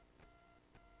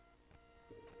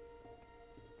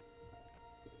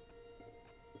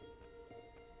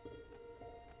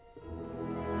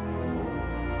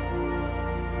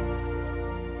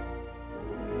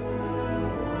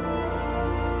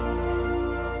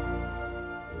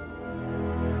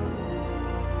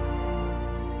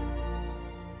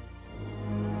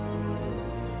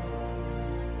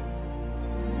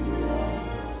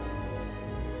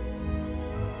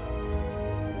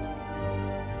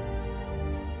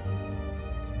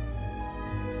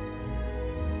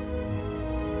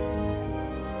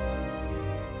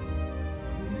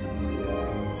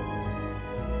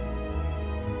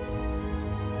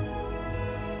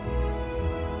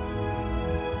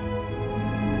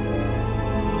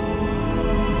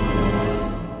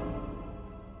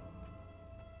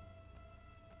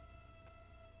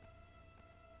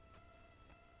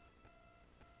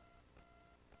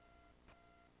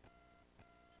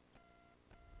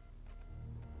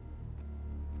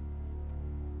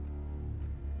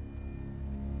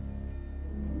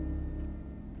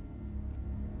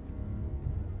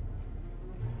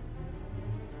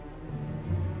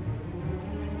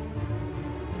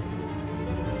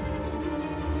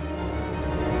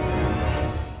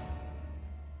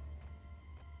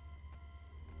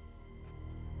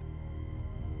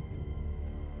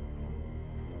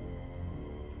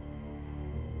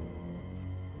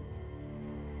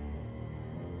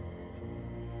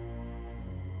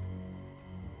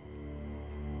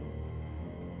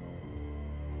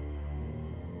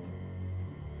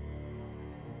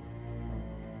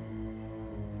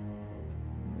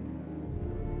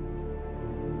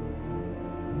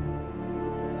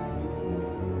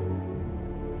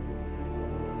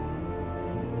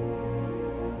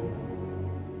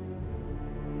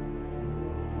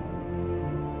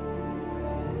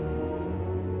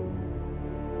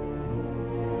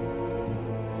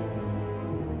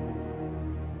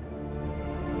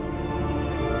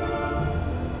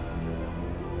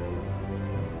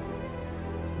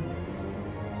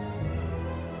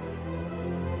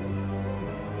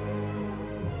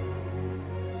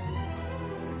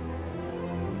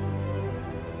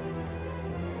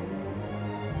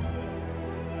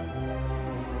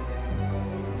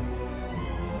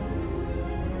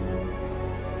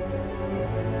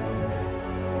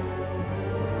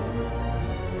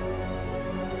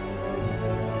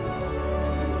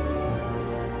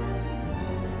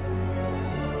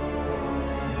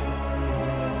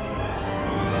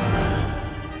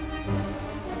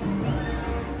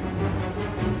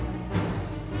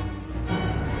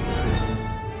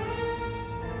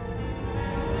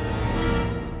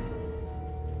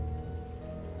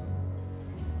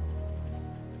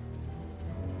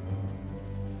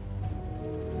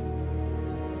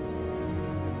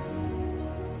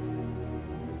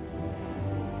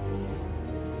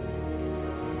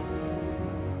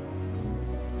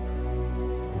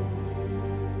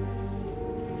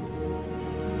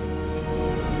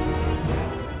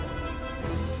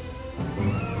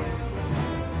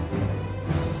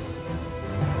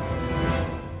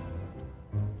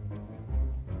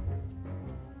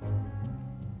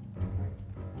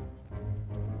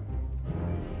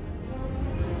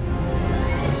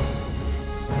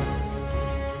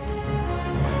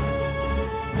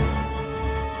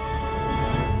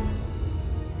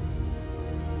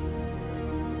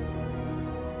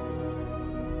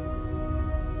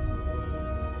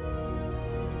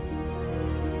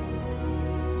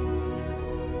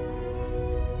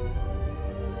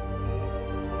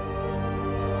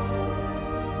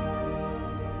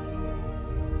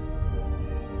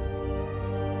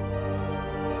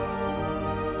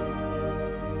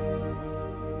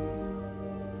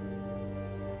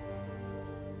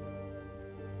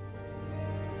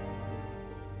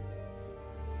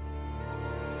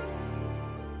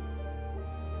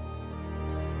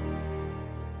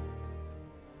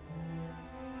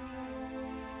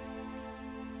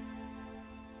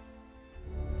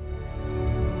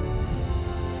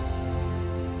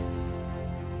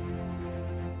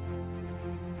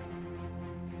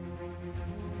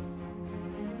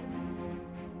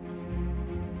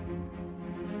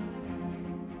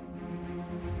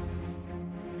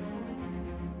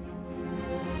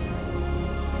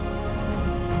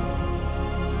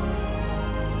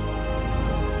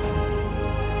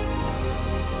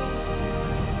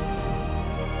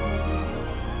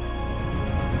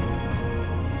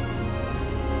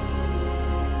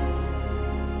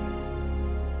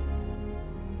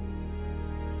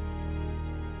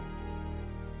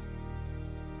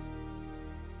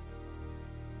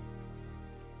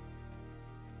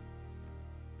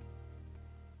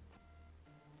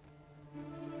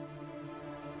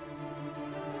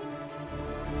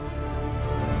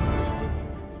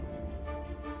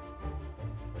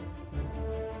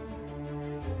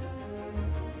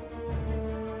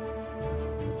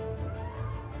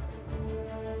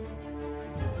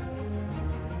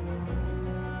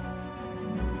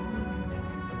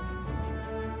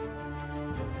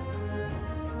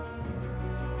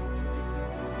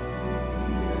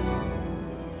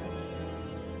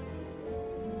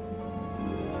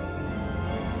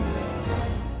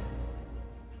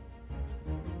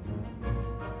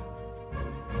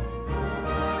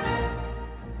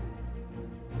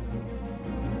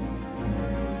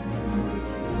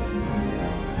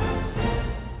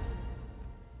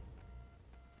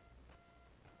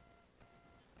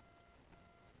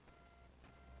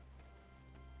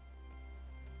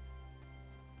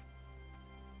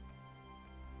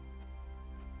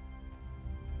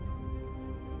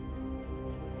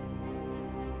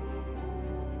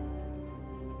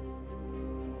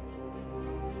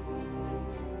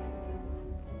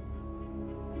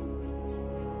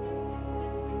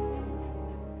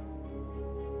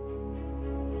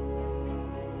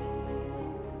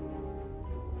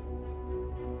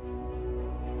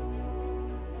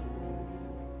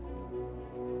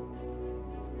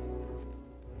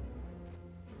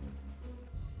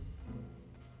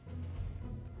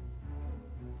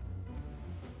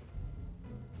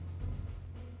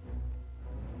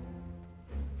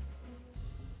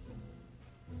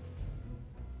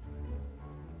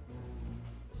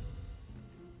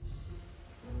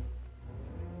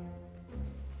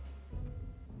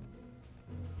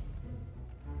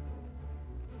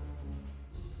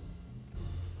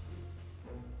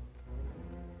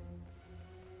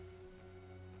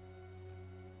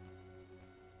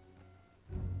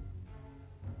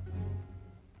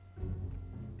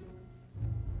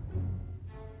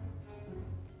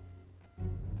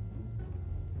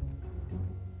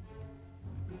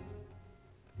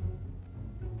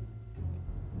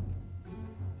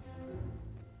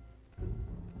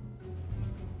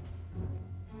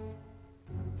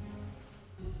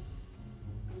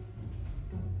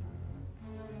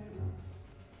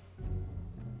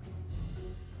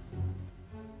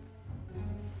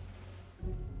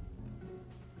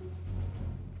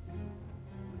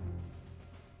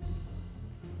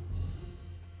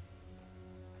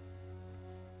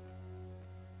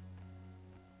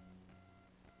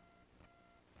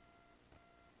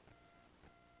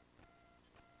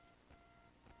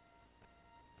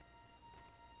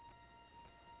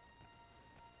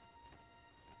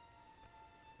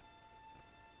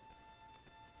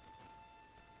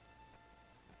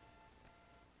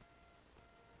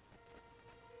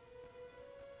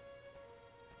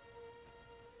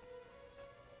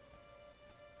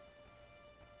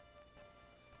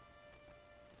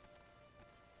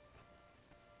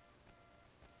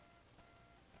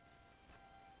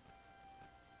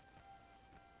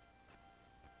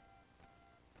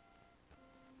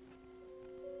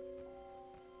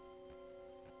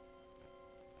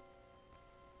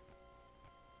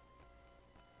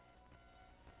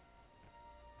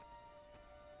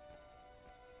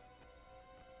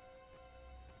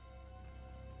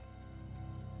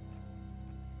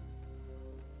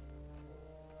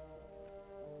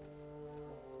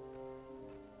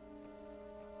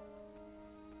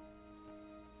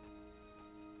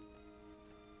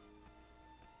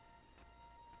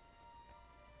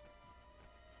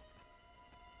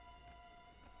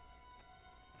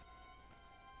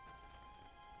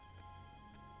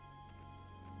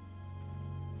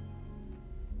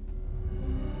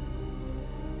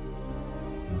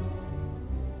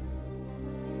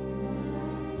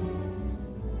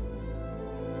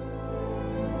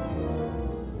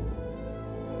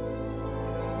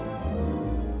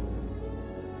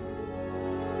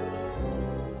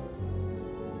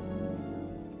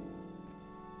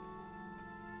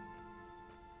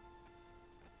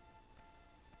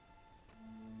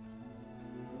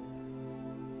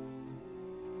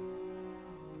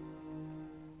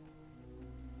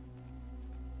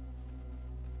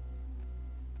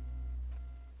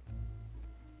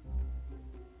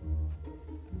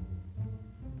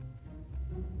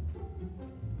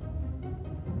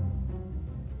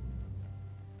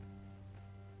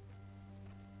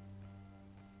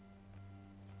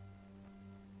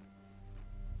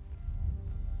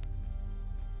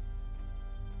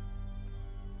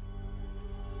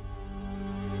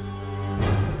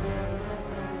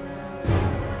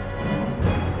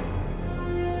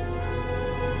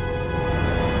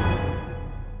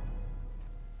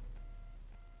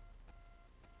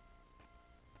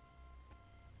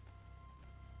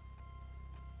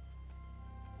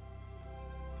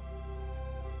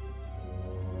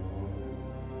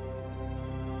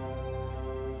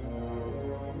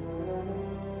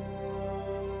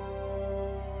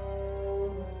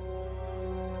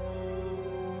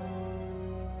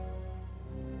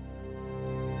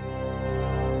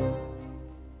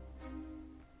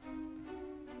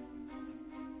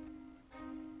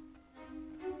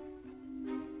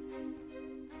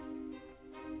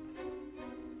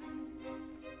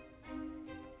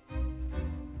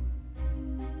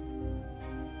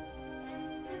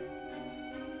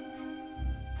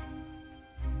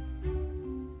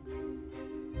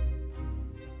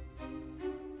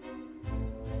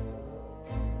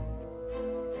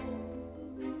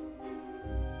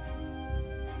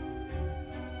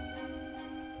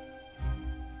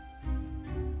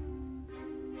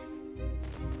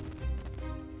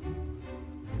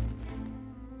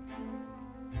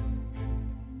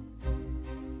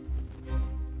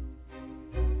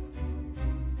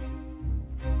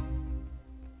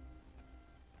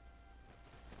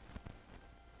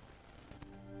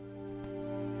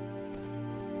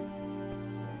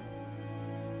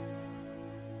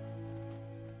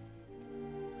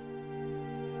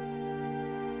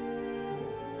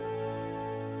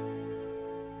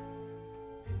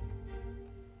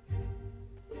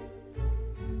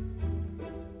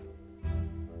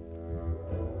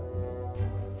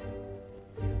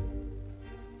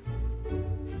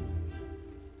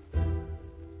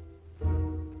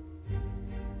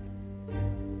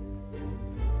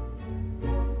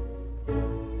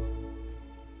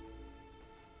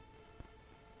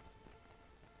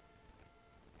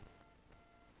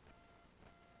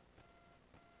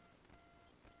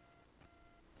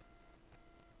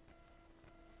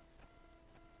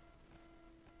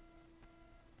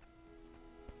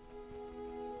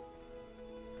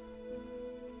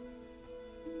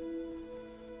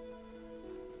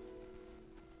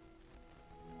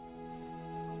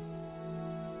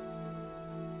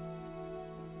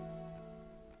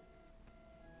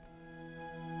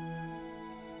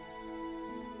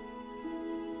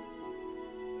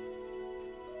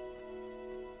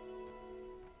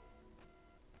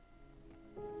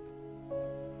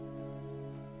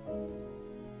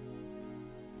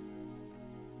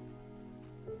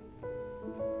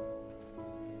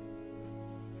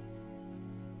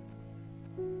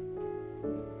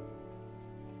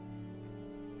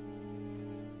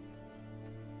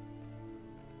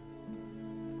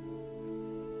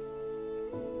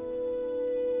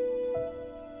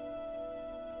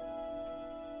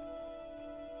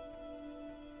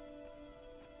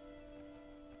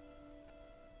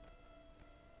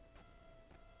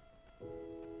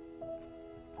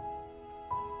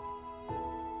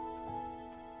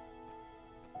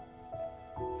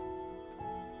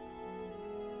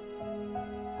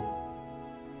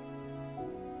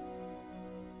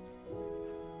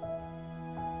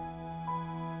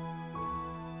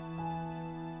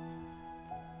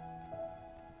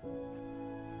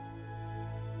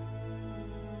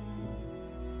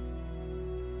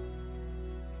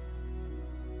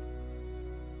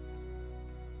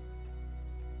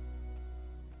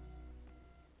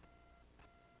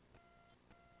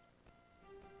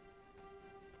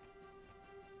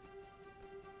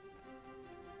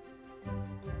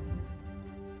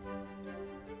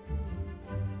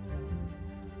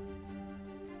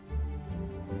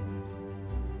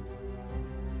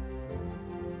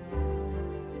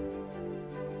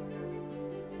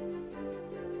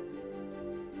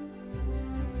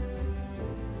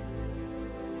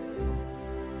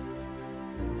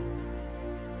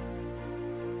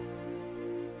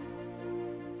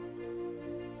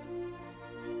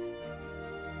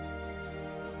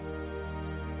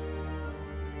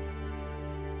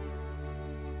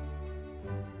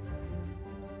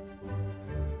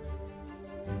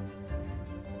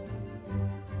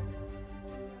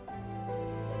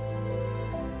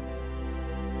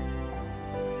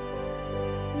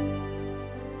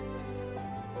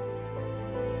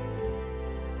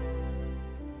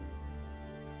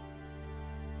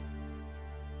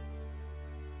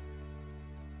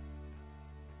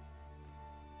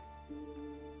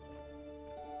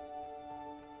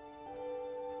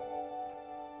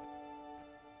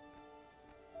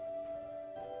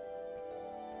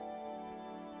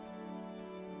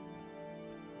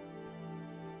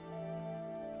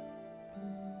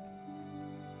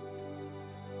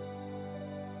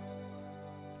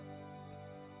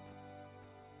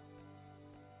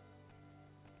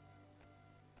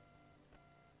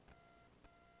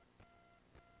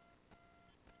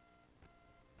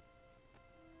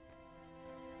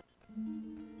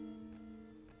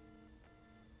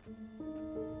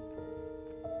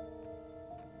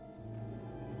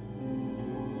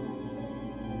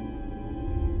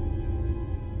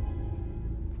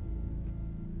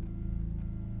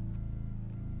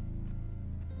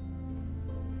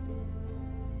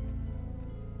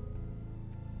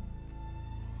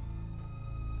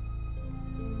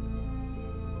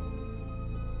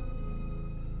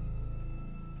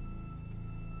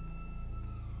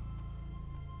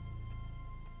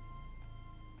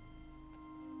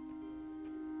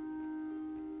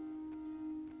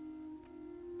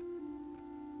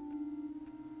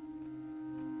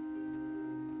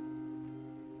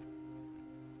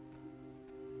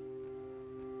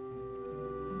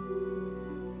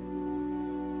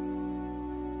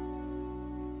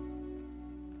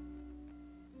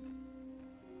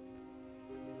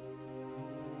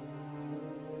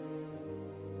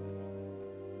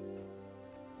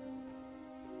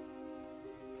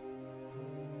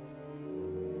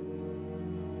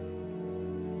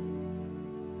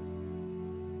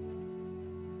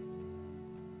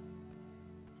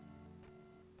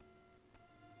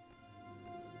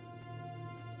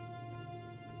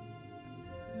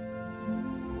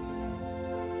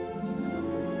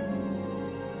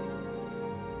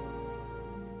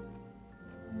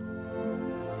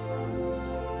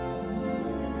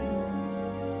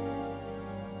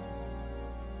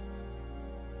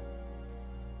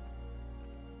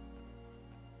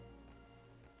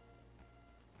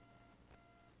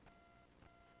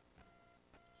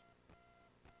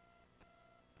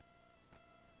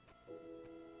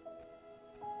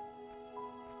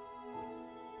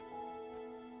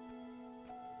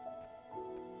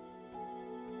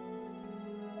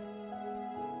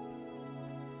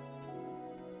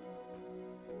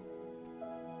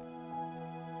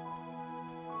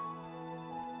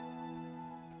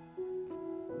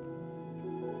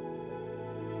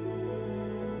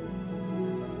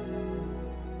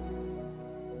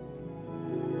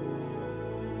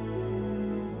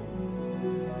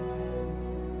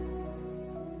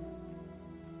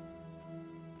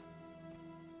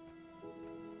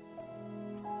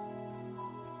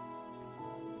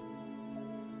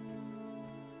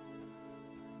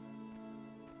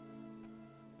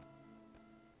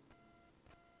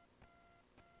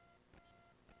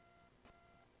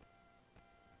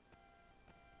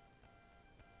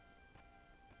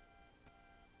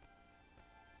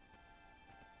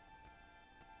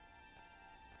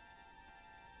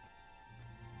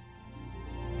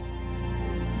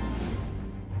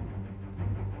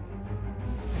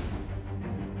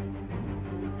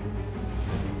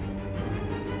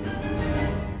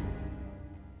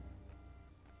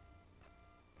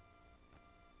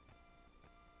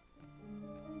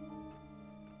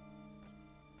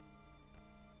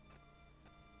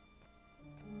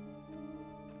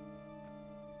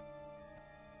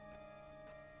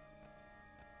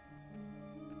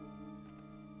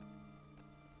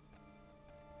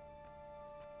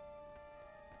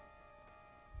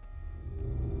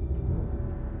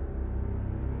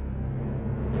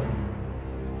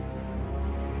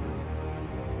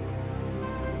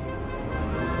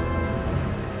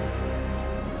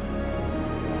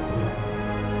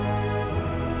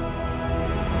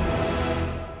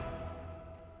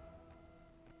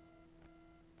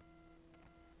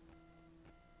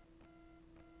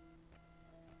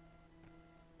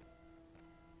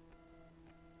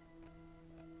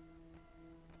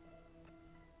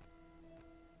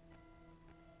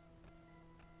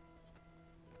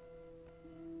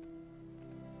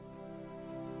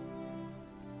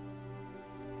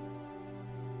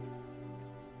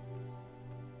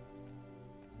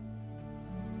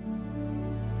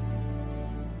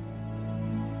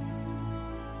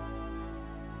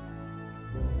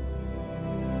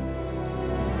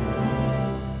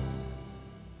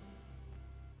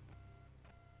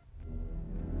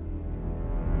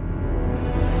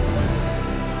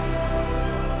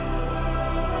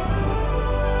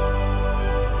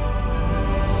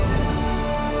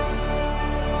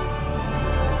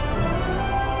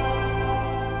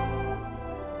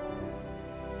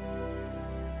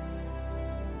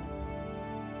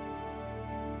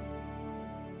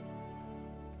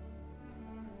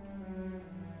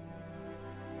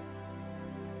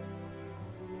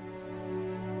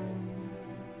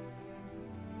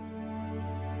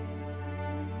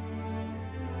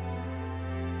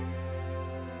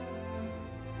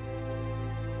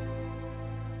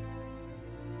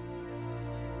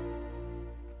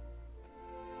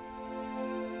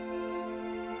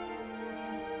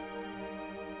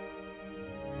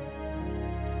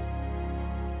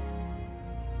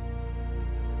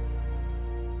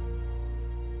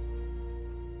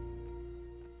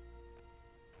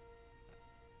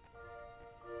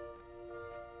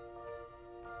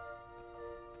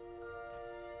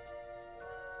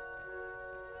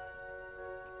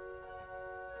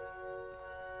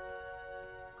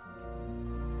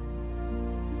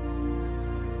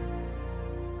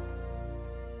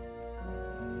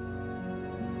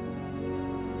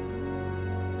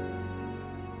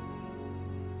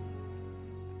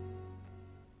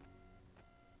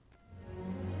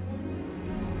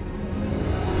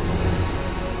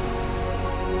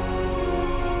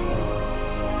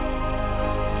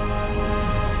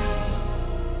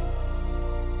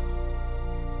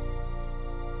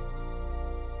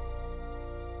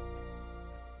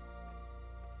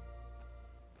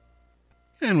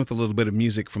 and with a little bit of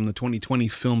music from the 2020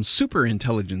 film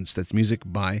Superintelligence. That's music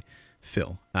by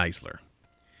Phil Eisler.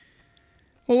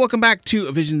 Well, welcome back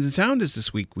to Visions in Sound. As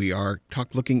this week we are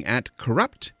looking at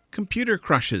Corrupt Computer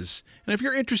Crushes. And if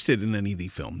you're interested in any of the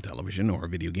film, television, or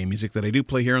video game music that I do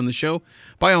play here on the show,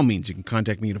 by all means, you can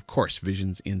contact me at, of course,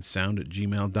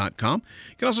 visionsinsound@gmail.com.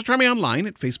 You can also try me online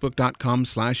at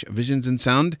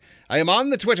facebook.com/visionsinsound. I am on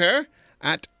the Twitter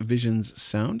at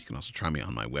VisionsSound. You can also try me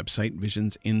on my website,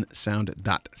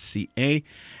 visionsinsound.ca.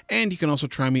 And you can also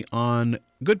try me on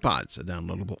GoodPods, a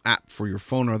downloadable app for your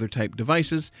phone or other type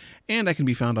devices. And I can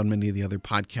be found on many of the other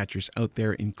podcatchers out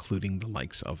there, including the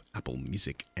likes of Apple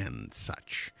Music and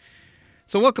such.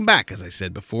 So welcome back, as I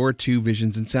said before, to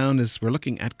Visions in Sound, as we're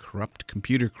looking at Corrupt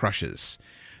Computer Crushes.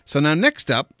 So now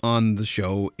next up on the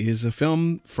show is a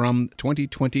film from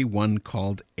 2021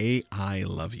 called AI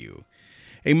Love You.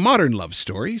 A modern love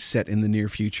story set in the near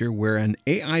future where an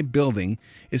AI building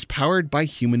is powered by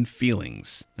human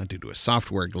feelings. Now, due to a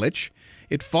software glitch,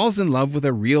 it falls in love with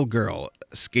a real girl,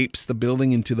 escapes the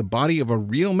building into the body of a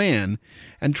real man,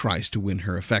 and tries to win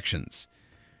her affections.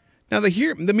 Now,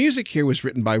 the music here was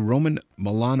written by Roman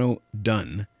Milano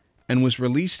Dunn and was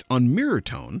released on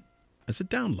Mirrortone as a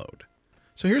download.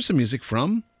 So here's some music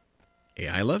from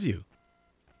AI Love You.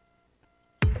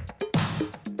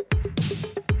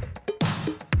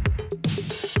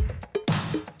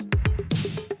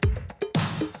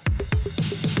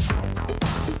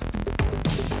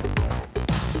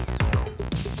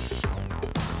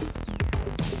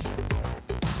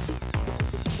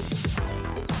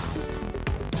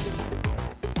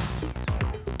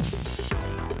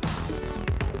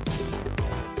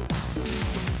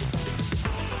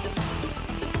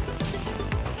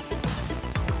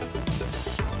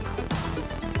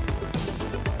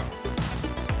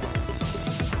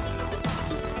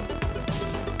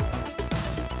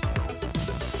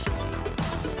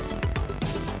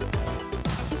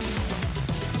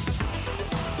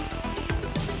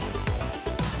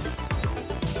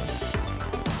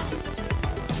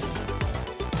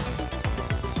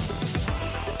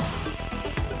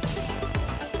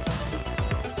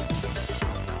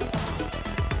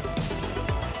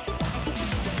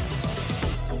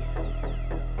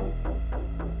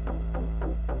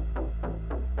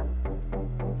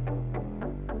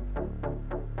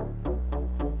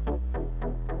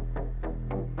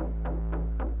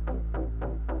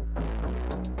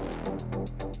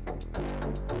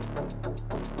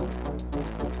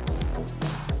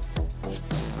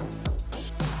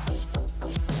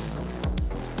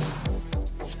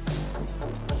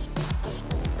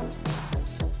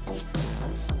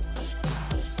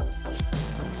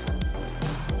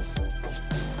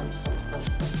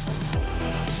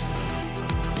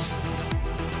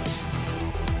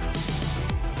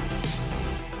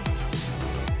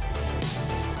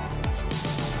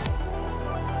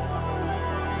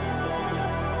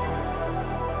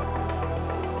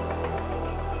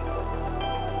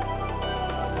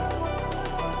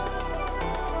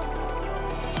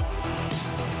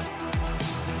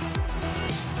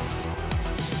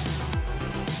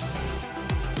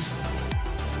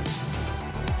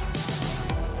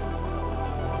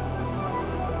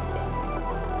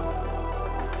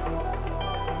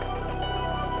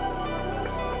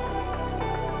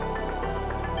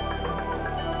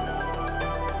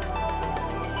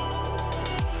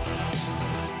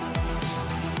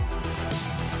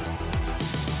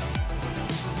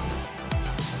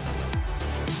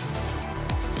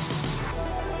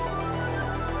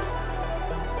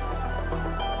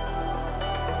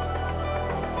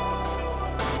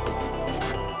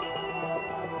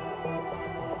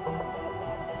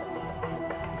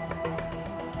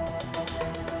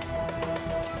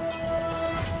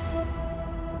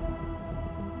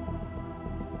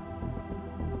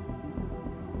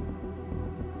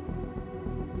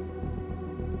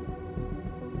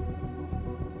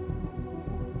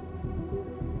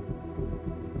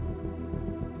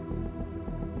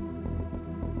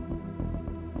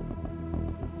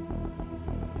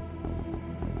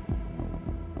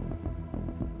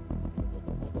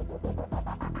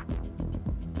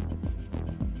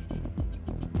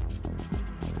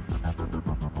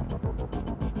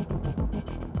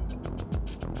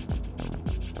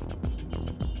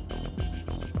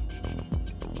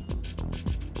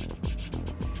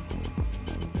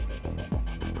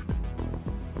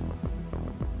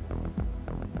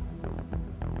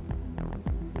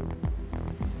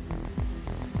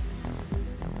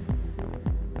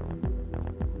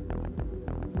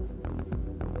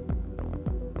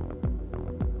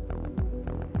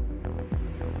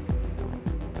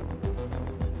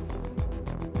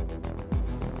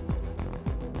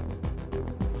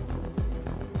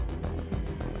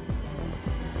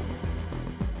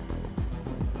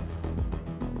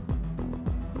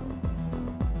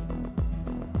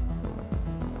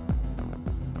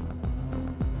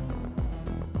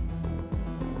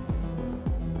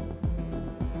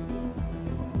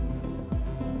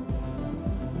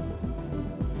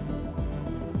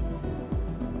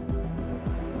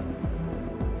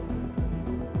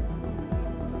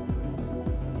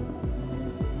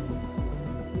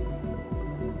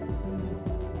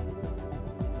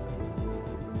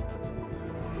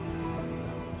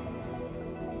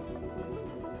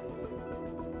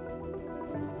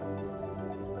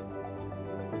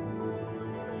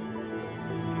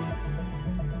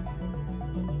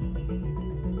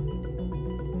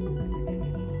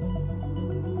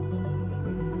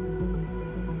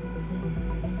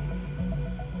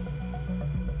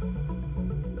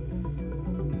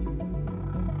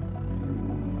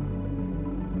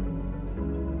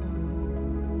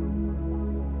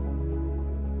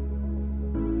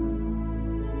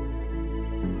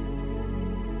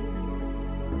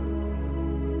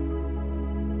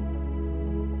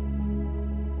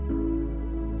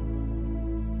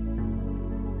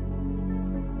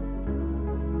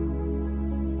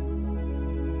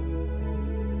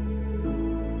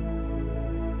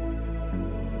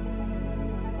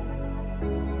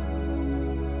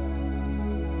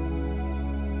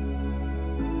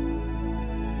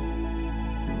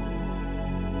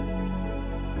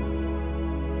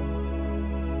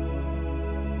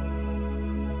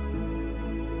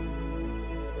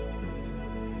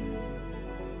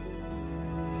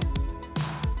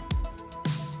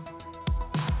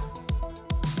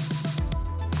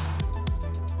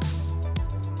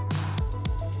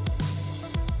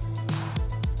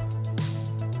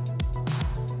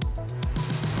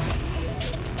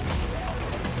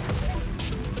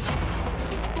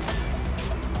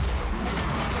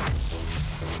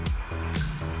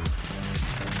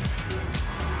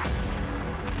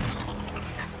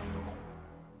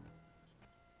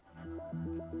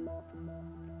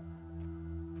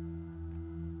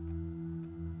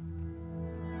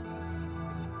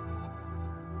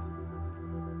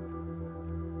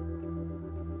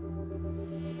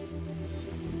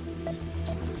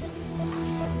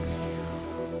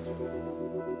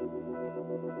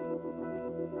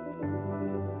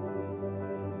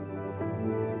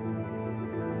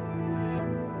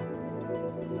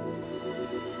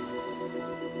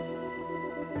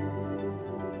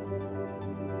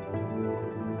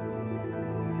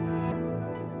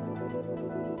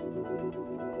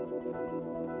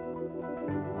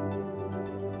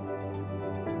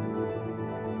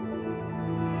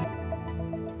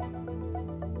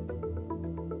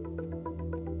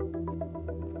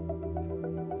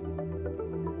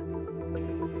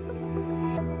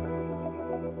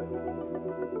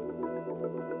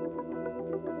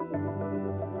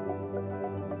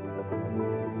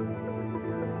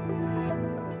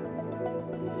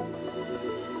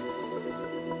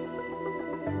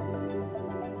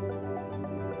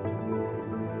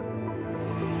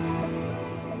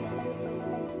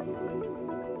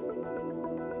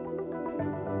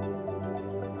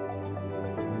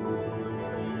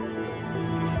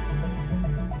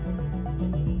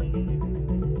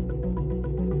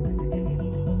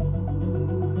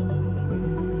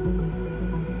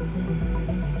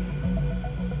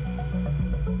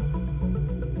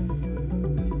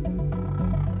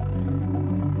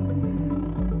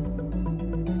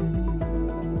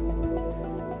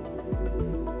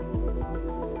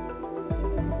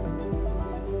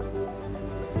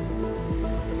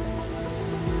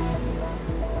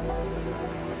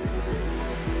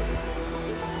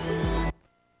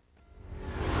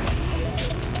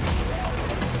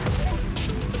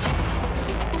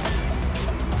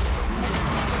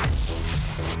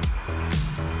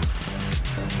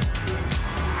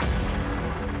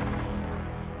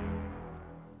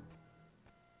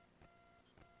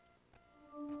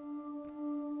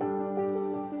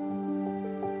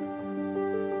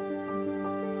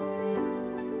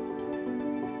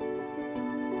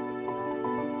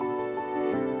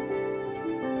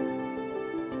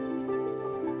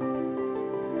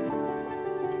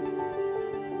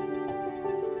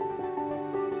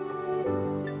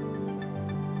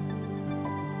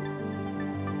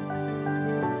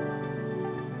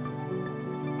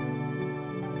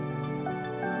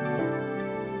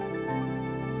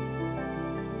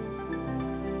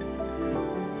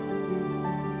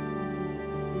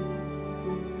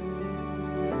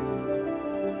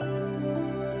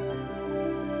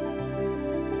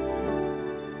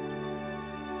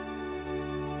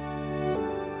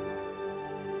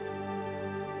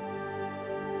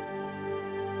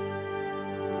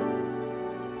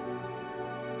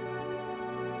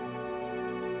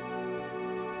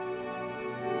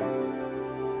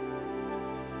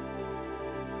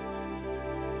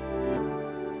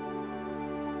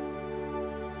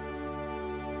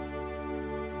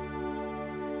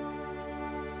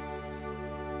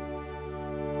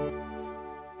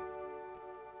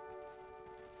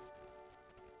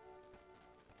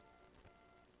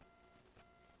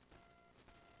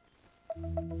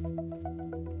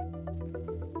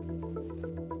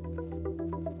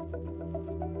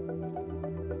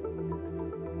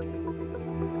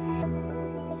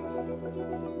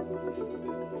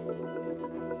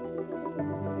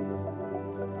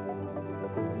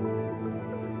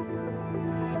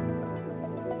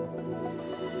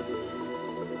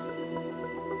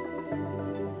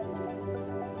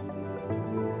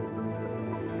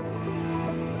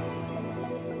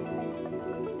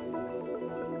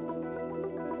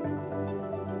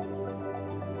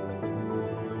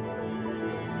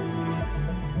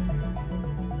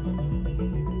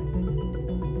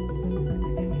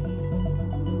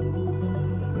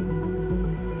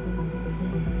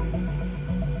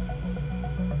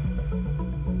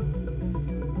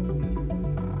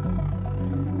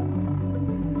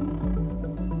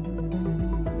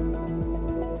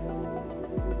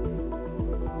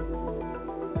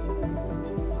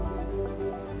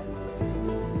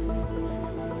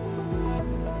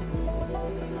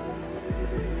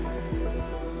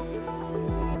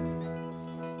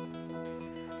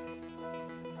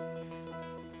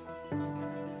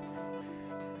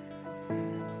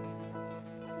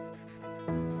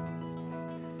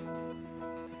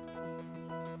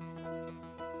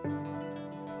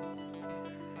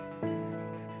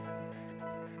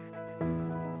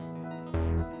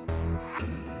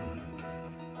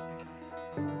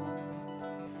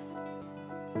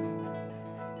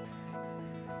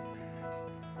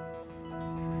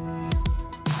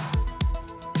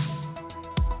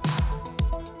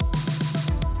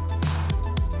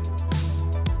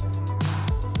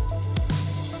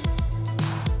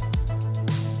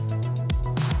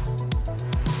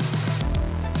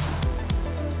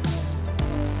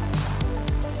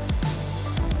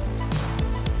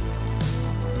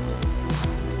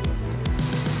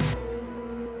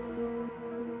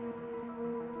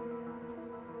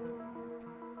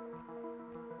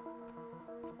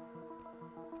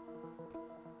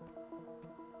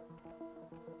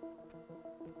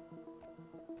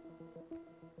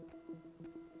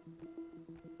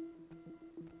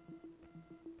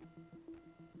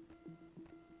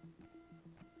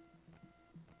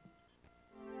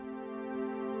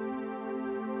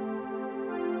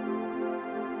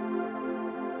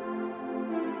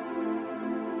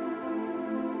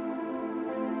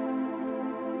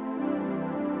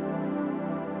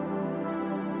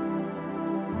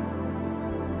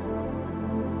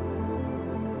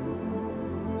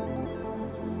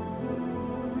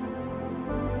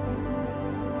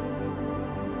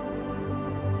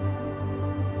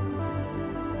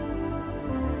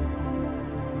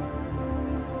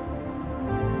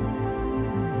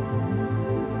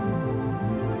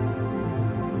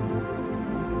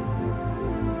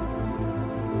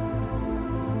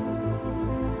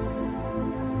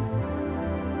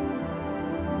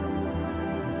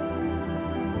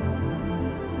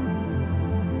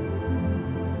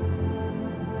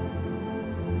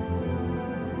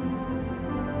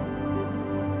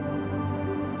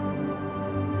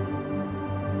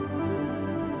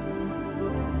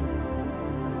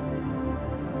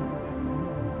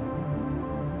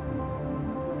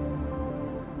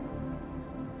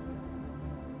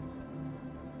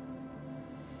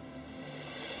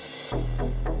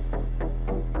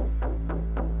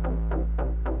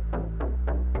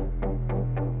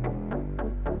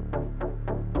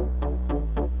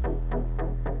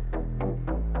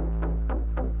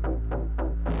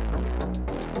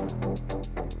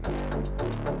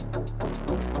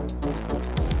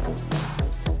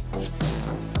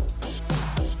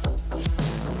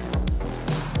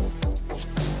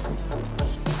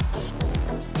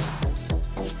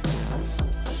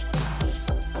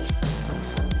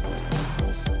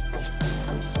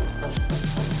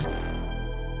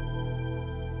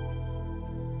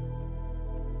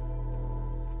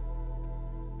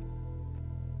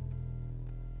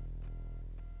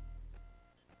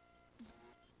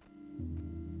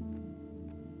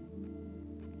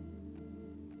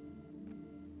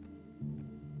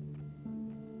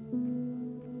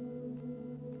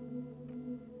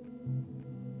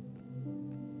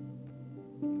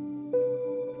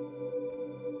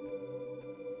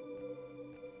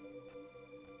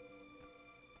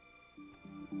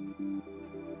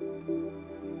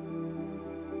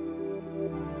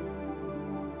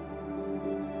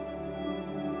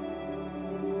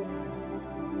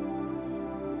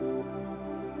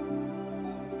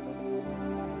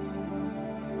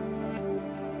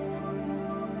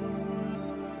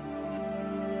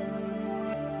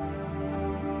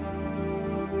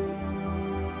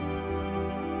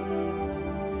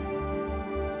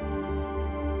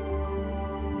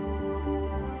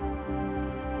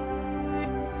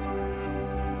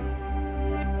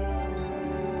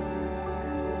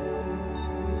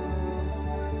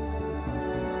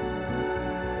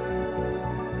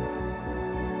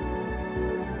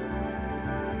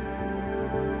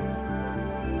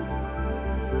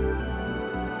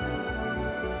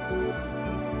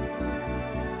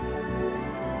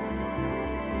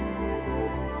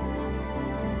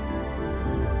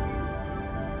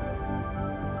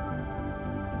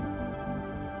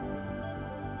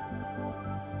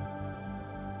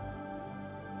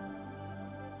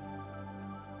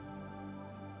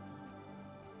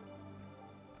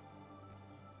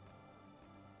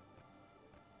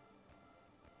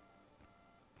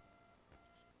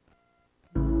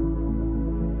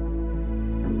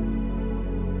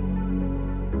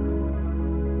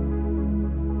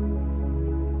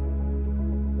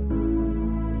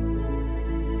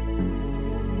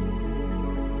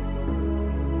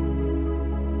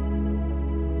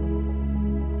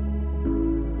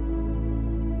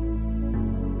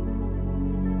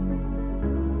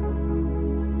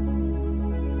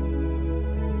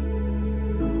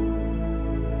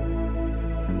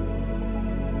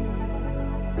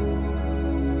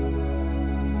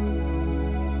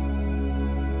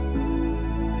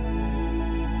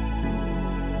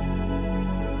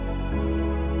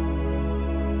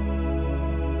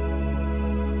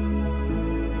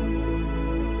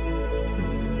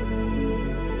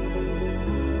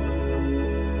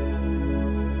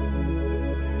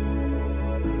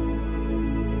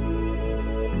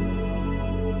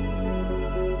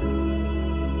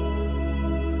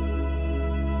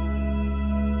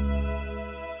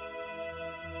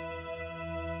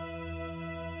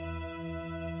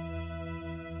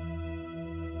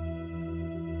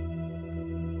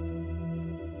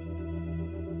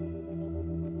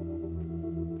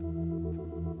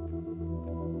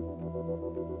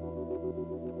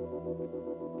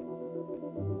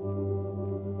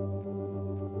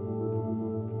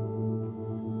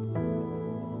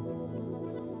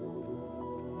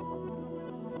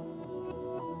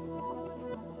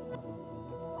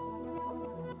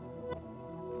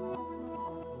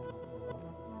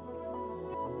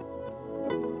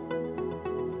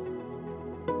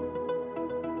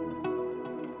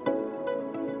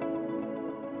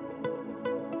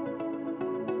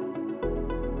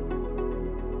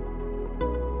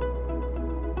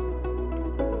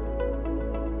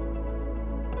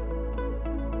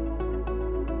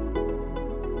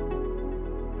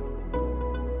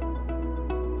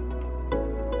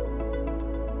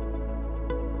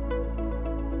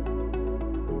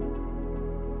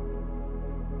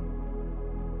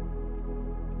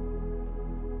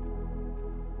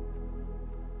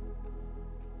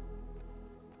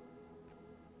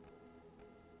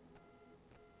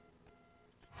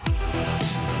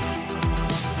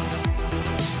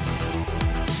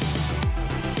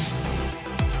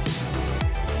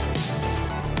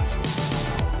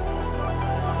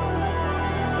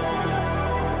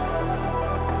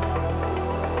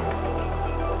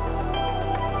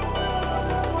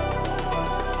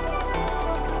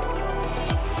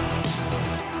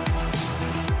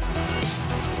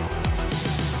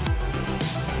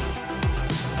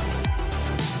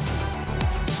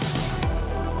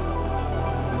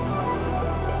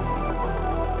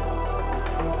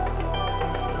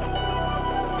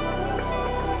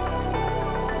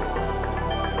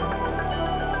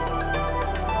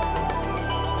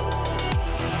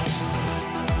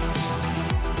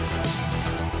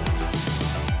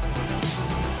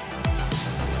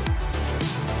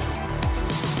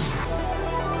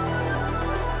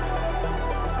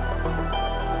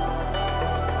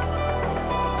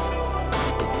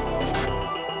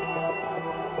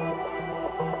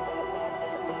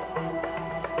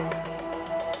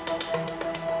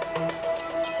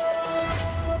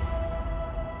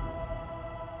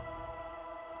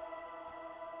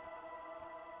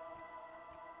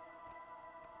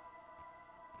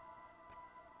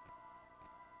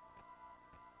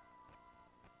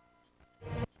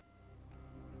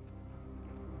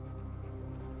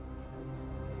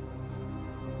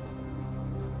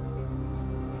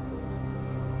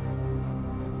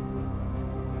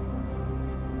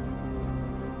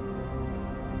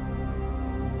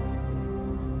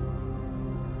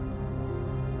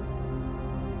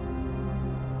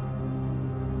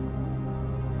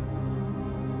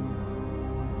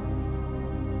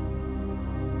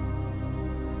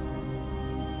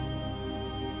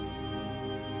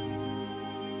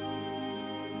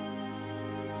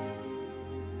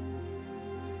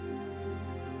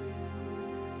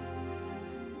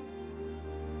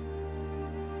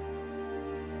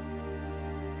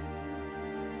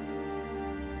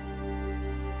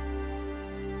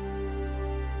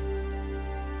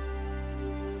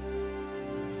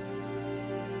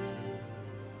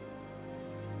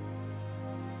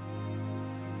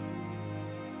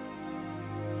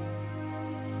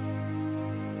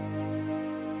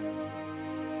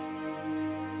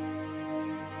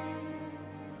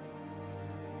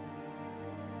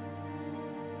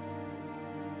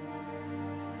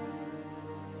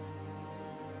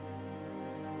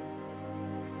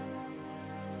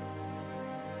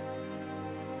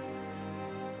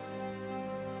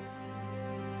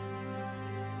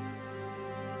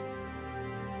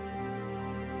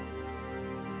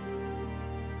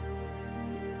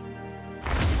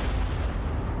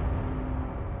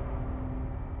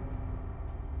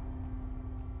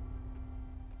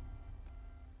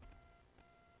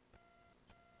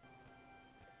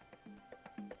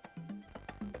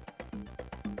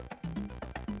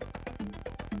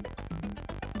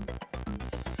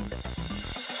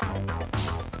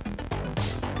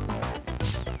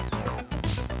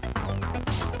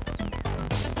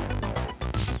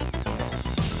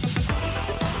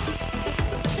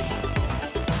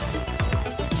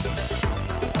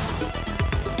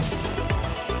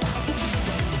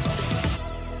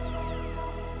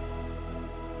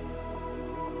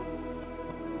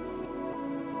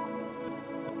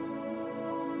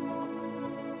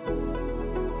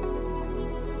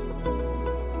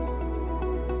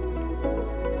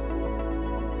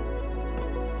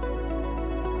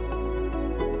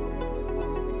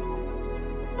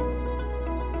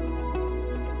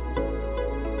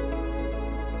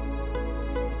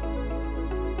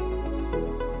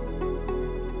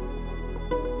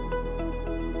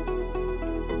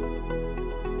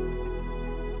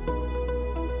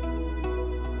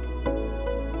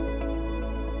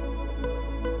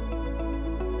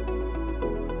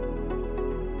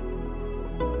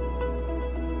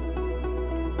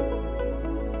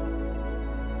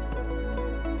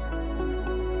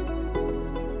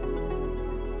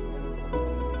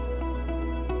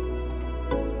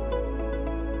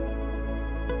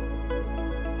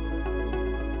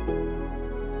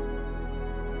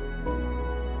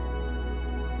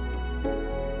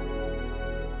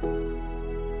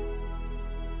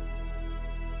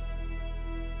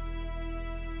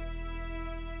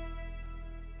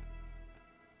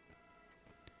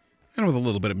 and with a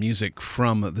little bit of music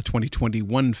from the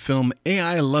 2021 film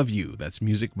AI Love You. That's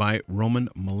music by Roman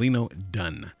Molino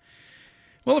Dunn.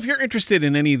 Well, if you're interested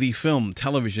in any of the film,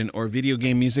 television, or video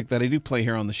game music that I do play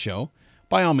here on the show,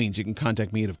 by all means, you can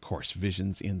contact me at, of course,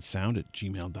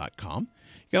 visionsinsound@gmail.com.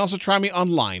 You can also try me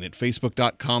online at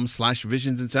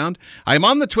facebook.com/visionsinsound. I am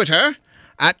on the Twitter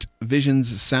at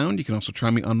visionssound. You can also try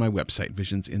me on my website,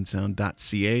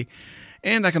 visionsinsound.ca.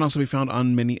 And I can also be found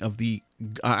on many of the...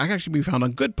 I can actually be found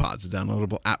on GoodPods, a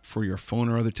downloadable app for your phone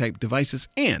or other type devices.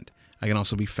 And I can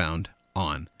also be found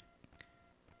on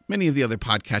many of the other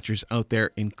podcatchers out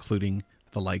there, including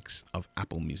the likes of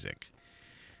Apple Music.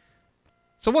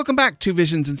 So welcome back to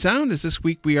Visions in Sound, as this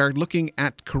week we are looking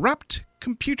at corrupt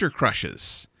computer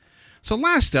crushes. So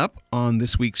last up on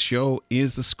this week's show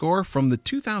is the score from the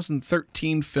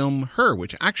 2013 film Her,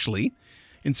 which actually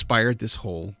inspired this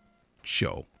whole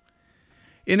show.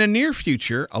 In a near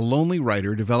future, a lonely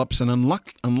writer develops an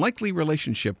unlikely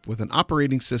relationship with an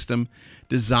operating system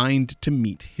designed to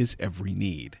meet his every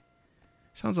need.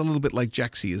 Sounds a little bit like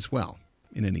Jexy as well.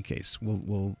 In any case,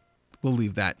 we'll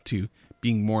leave that to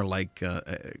being more like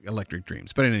Electric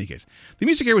Dreams. But in any case, the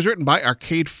music here was written by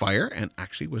Arcade Fire and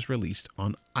actually was released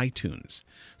on iTunes.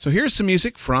 So here's some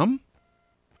music from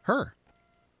Her.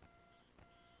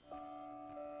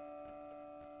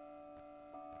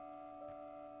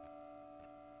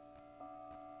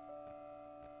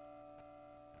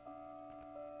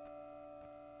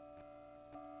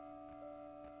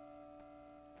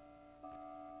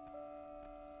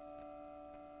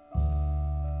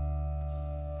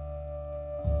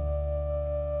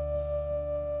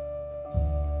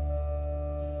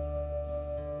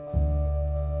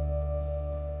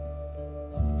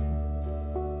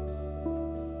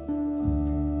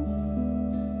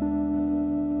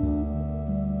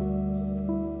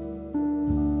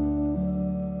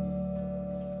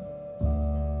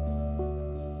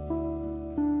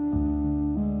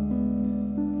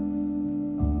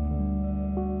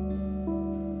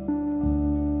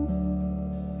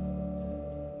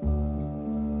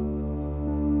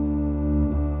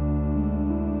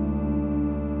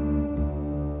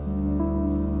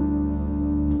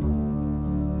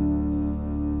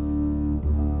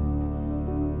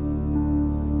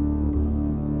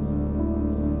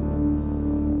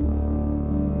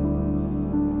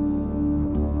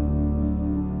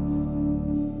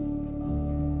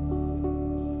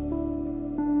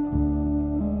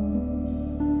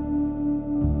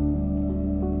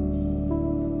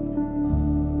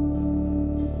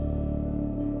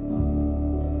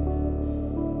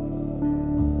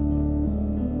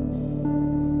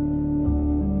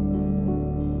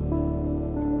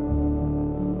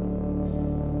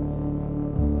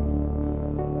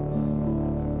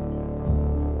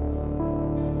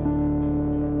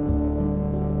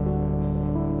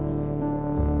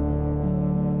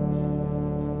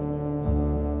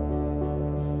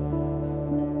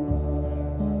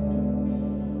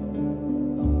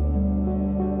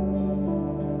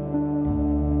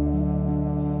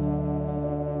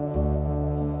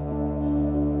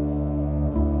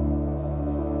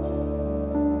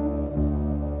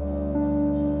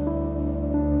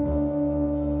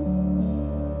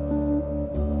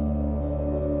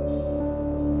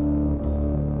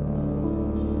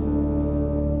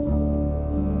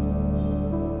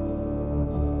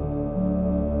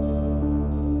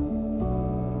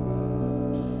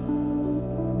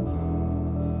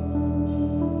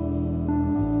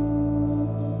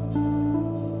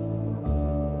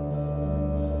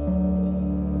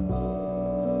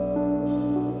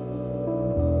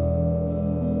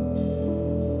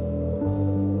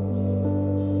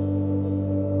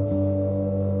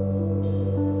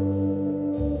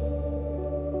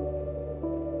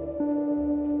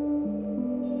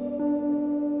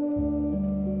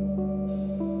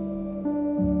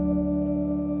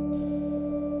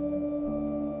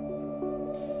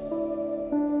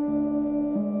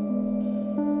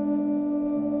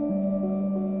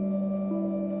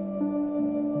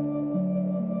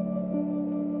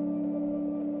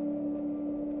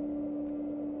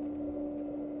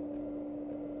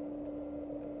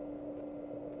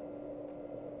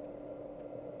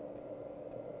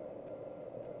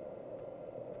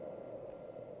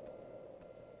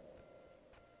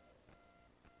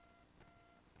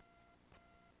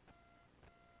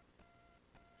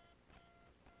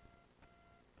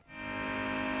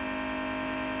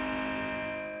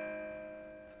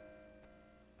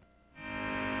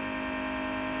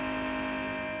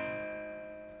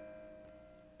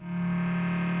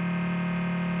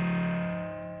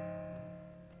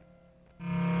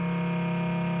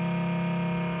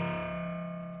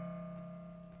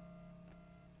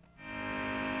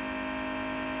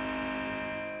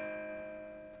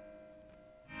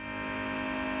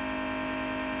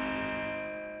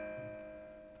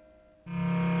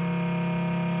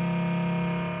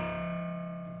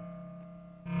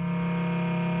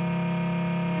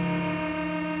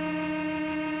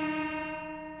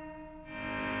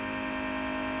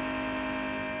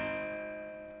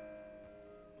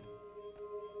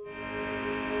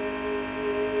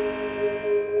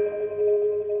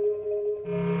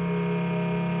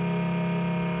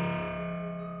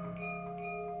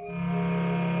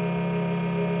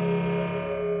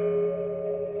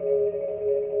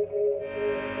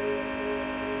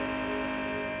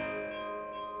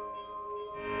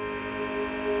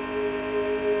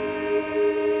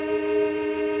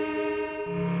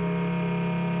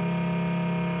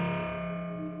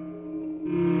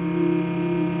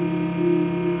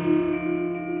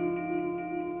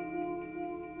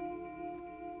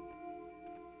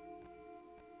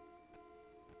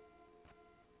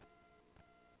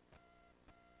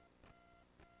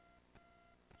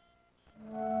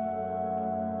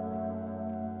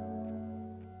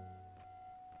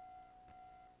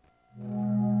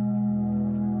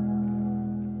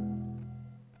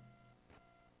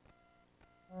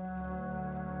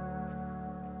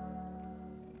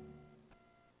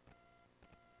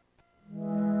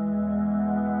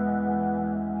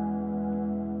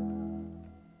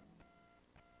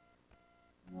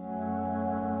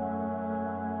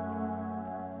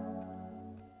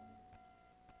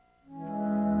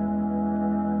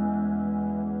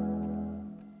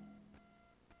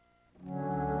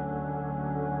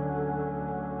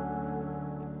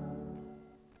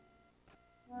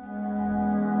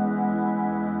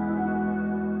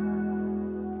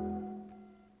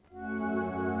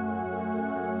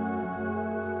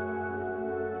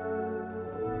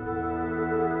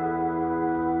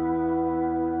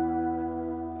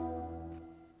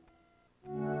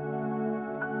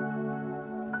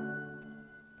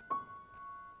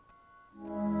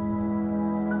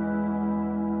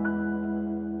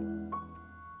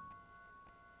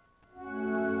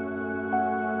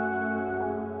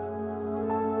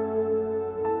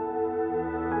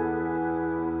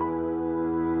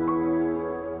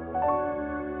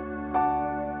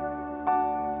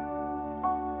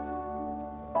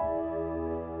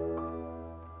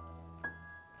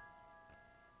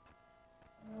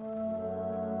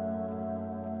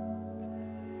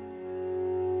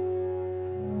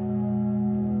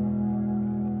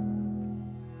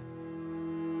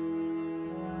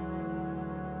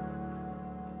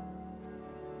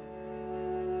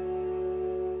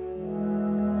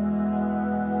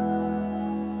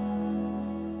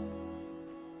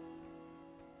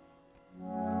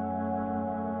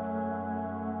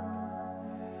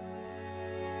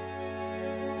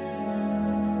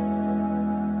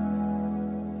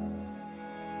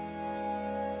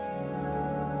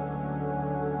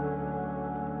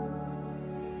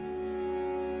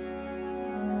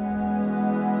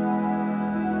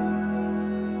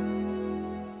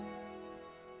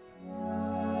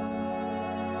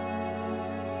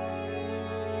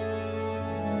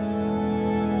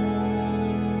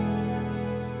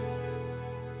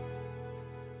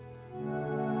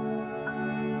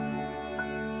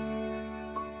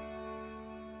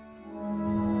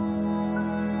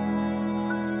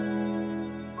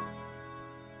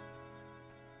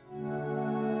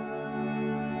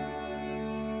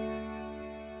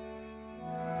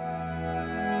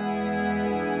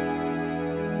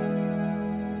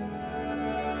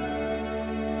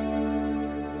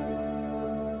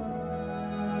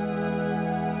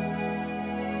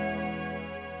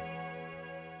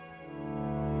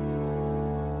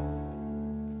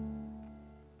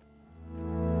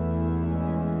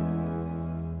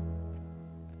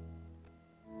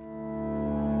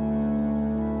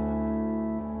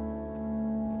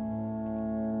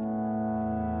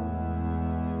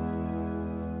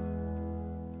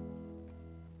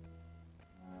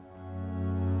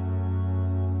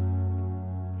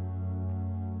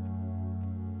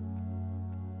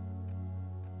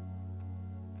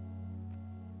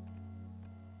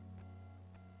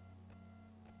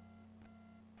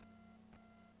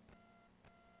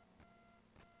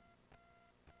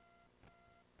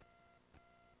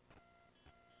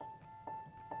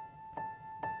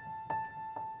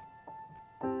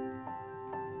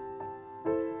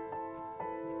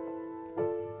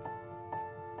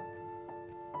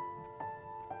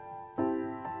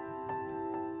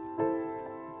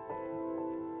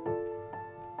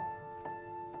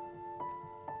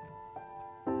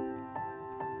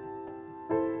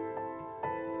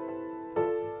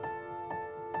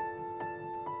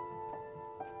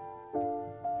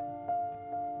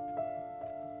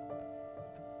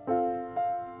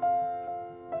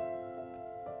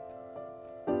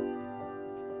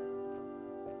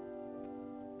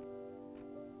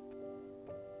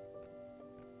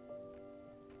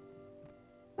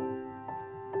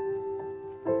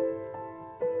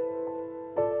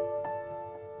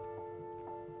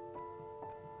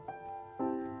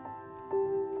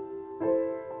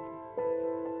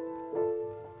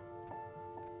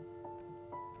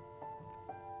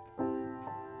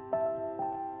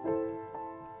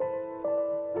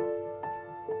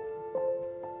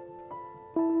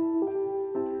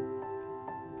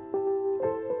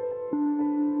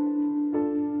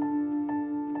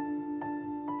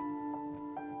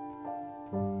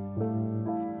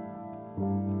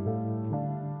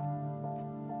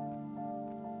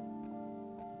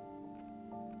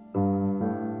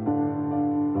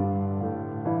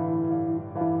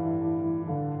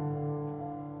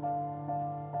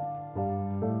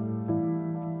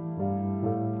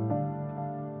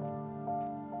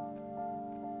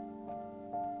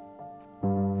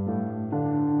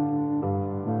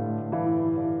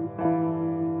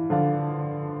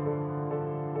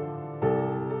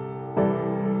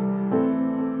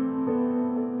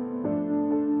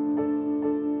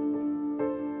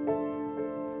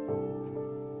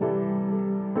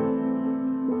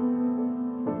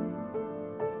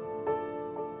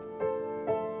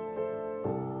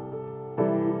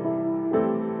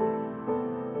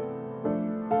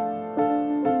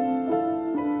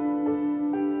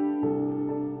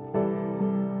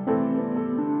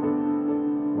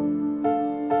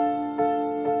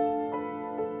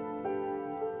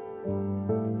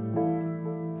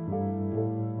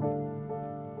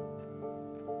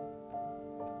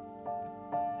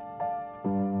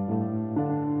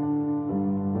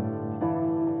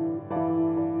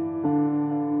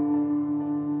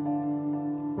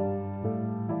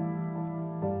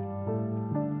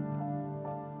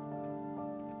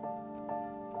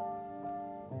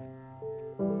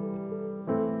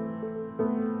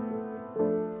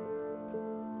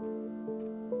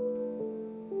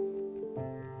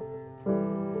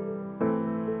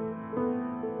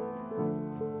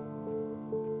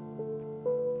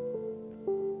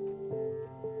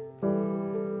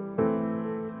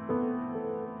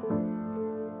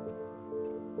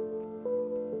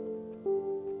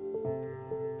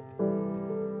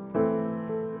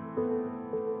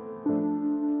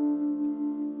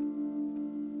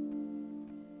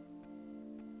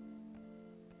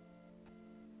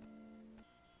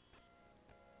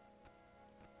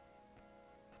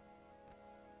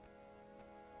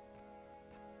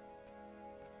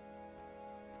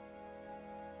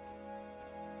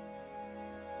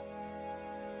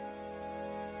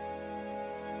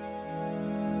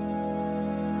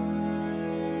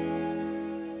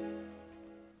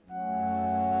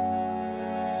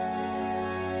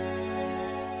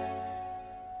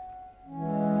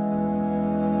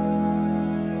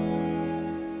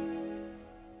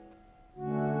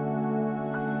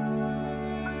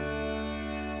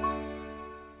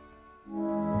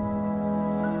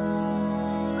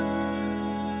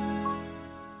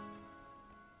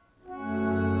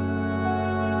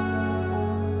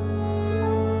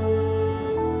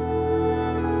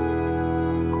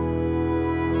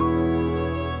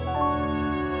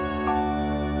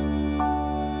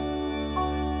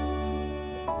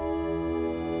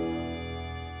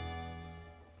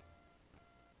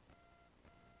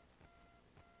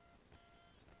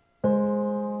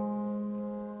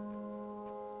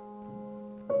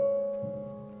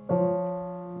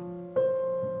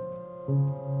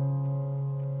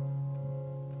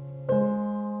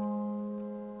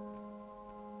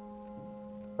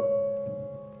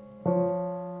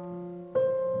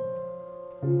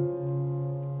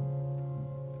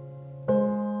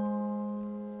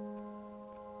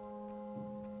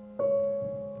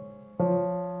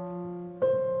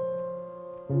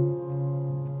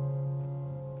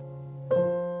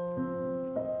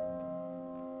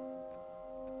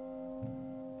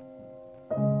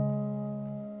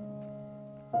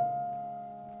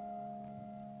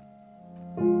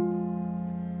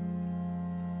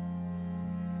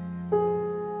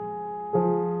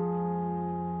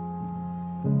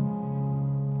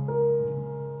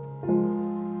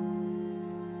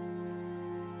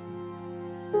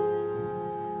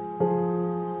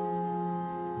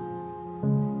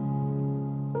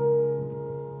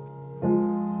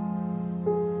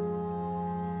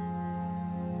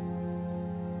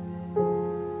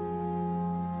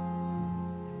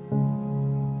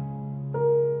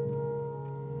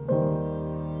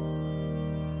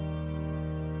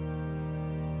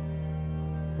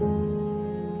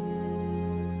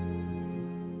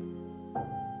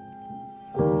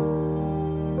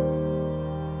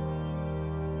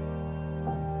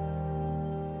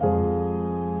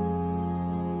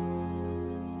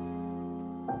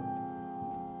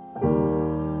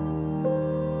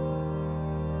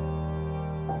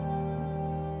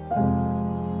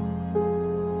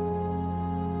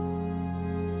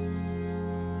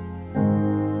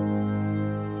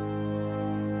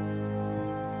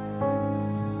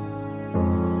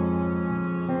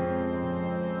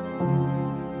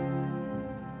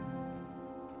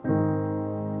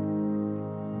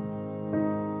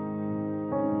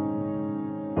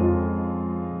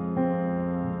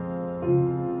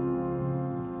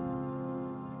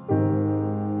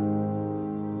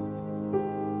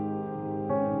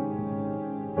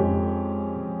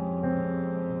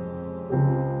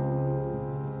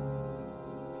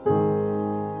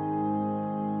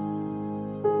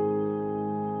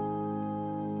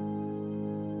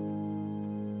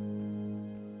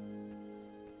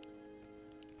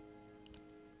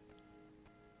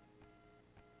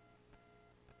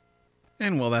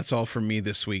 And well, that's all from me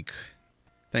this week.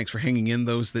 Thanks for hanging in,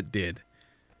 those that did.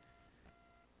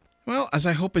 Well, as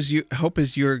I hope as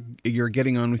you're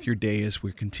getting on with your day as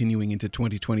we're continuing into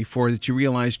 2024, that you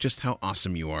realize just how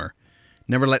awesome you are.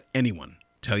 Never let anyone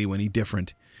tell you any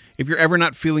different. If you're ever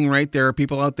not feeling right, there are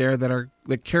people out there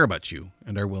that care about you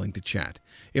and are willing to chat.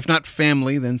 If not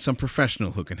family, then some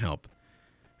professional who can help.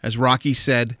 As Rocky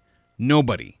said,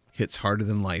 nobody hits harder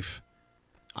than life.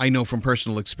 I know from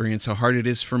personal experience how hard it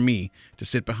is for me to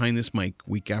sit behind this mic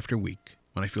week after week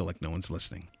when I feel like no one's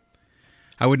listening.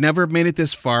 I would never have made it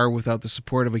this far without the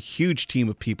support of a huge team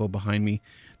of people behind me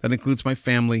that includes my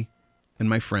family and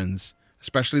my friends,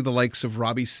 especially the likes of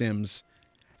Robbie Sims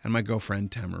and my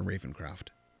girlfriend Tamara Ravencroft.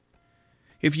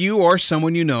 If you or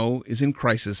someone you know is in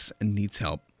crisis and needs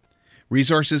help,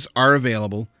 resources are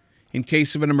available. In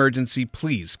case of an emergency,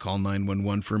 please call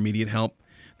 911 for immediate help.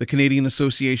 The Canadian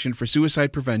Association for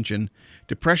Suicide Prevention,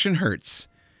 Depression Hurts,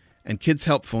 and Kids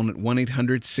Help Phone at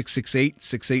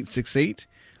 1-800-668-6868,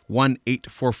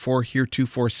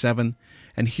 1-844-HERE247,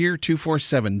 and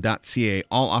HERE247.ca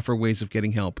all offer ways of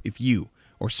getting help if you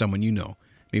or someone you know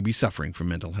may be suffering from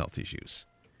mental health issues.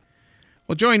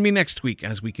 Well, join me next week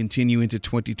as we continue into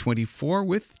 2024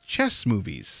 with chess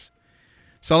movies.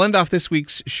 So I'll end off this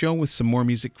week's show with some more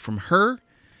music from Her,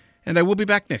 and I will be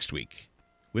back next week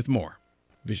with more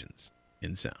Visions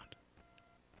in Sound.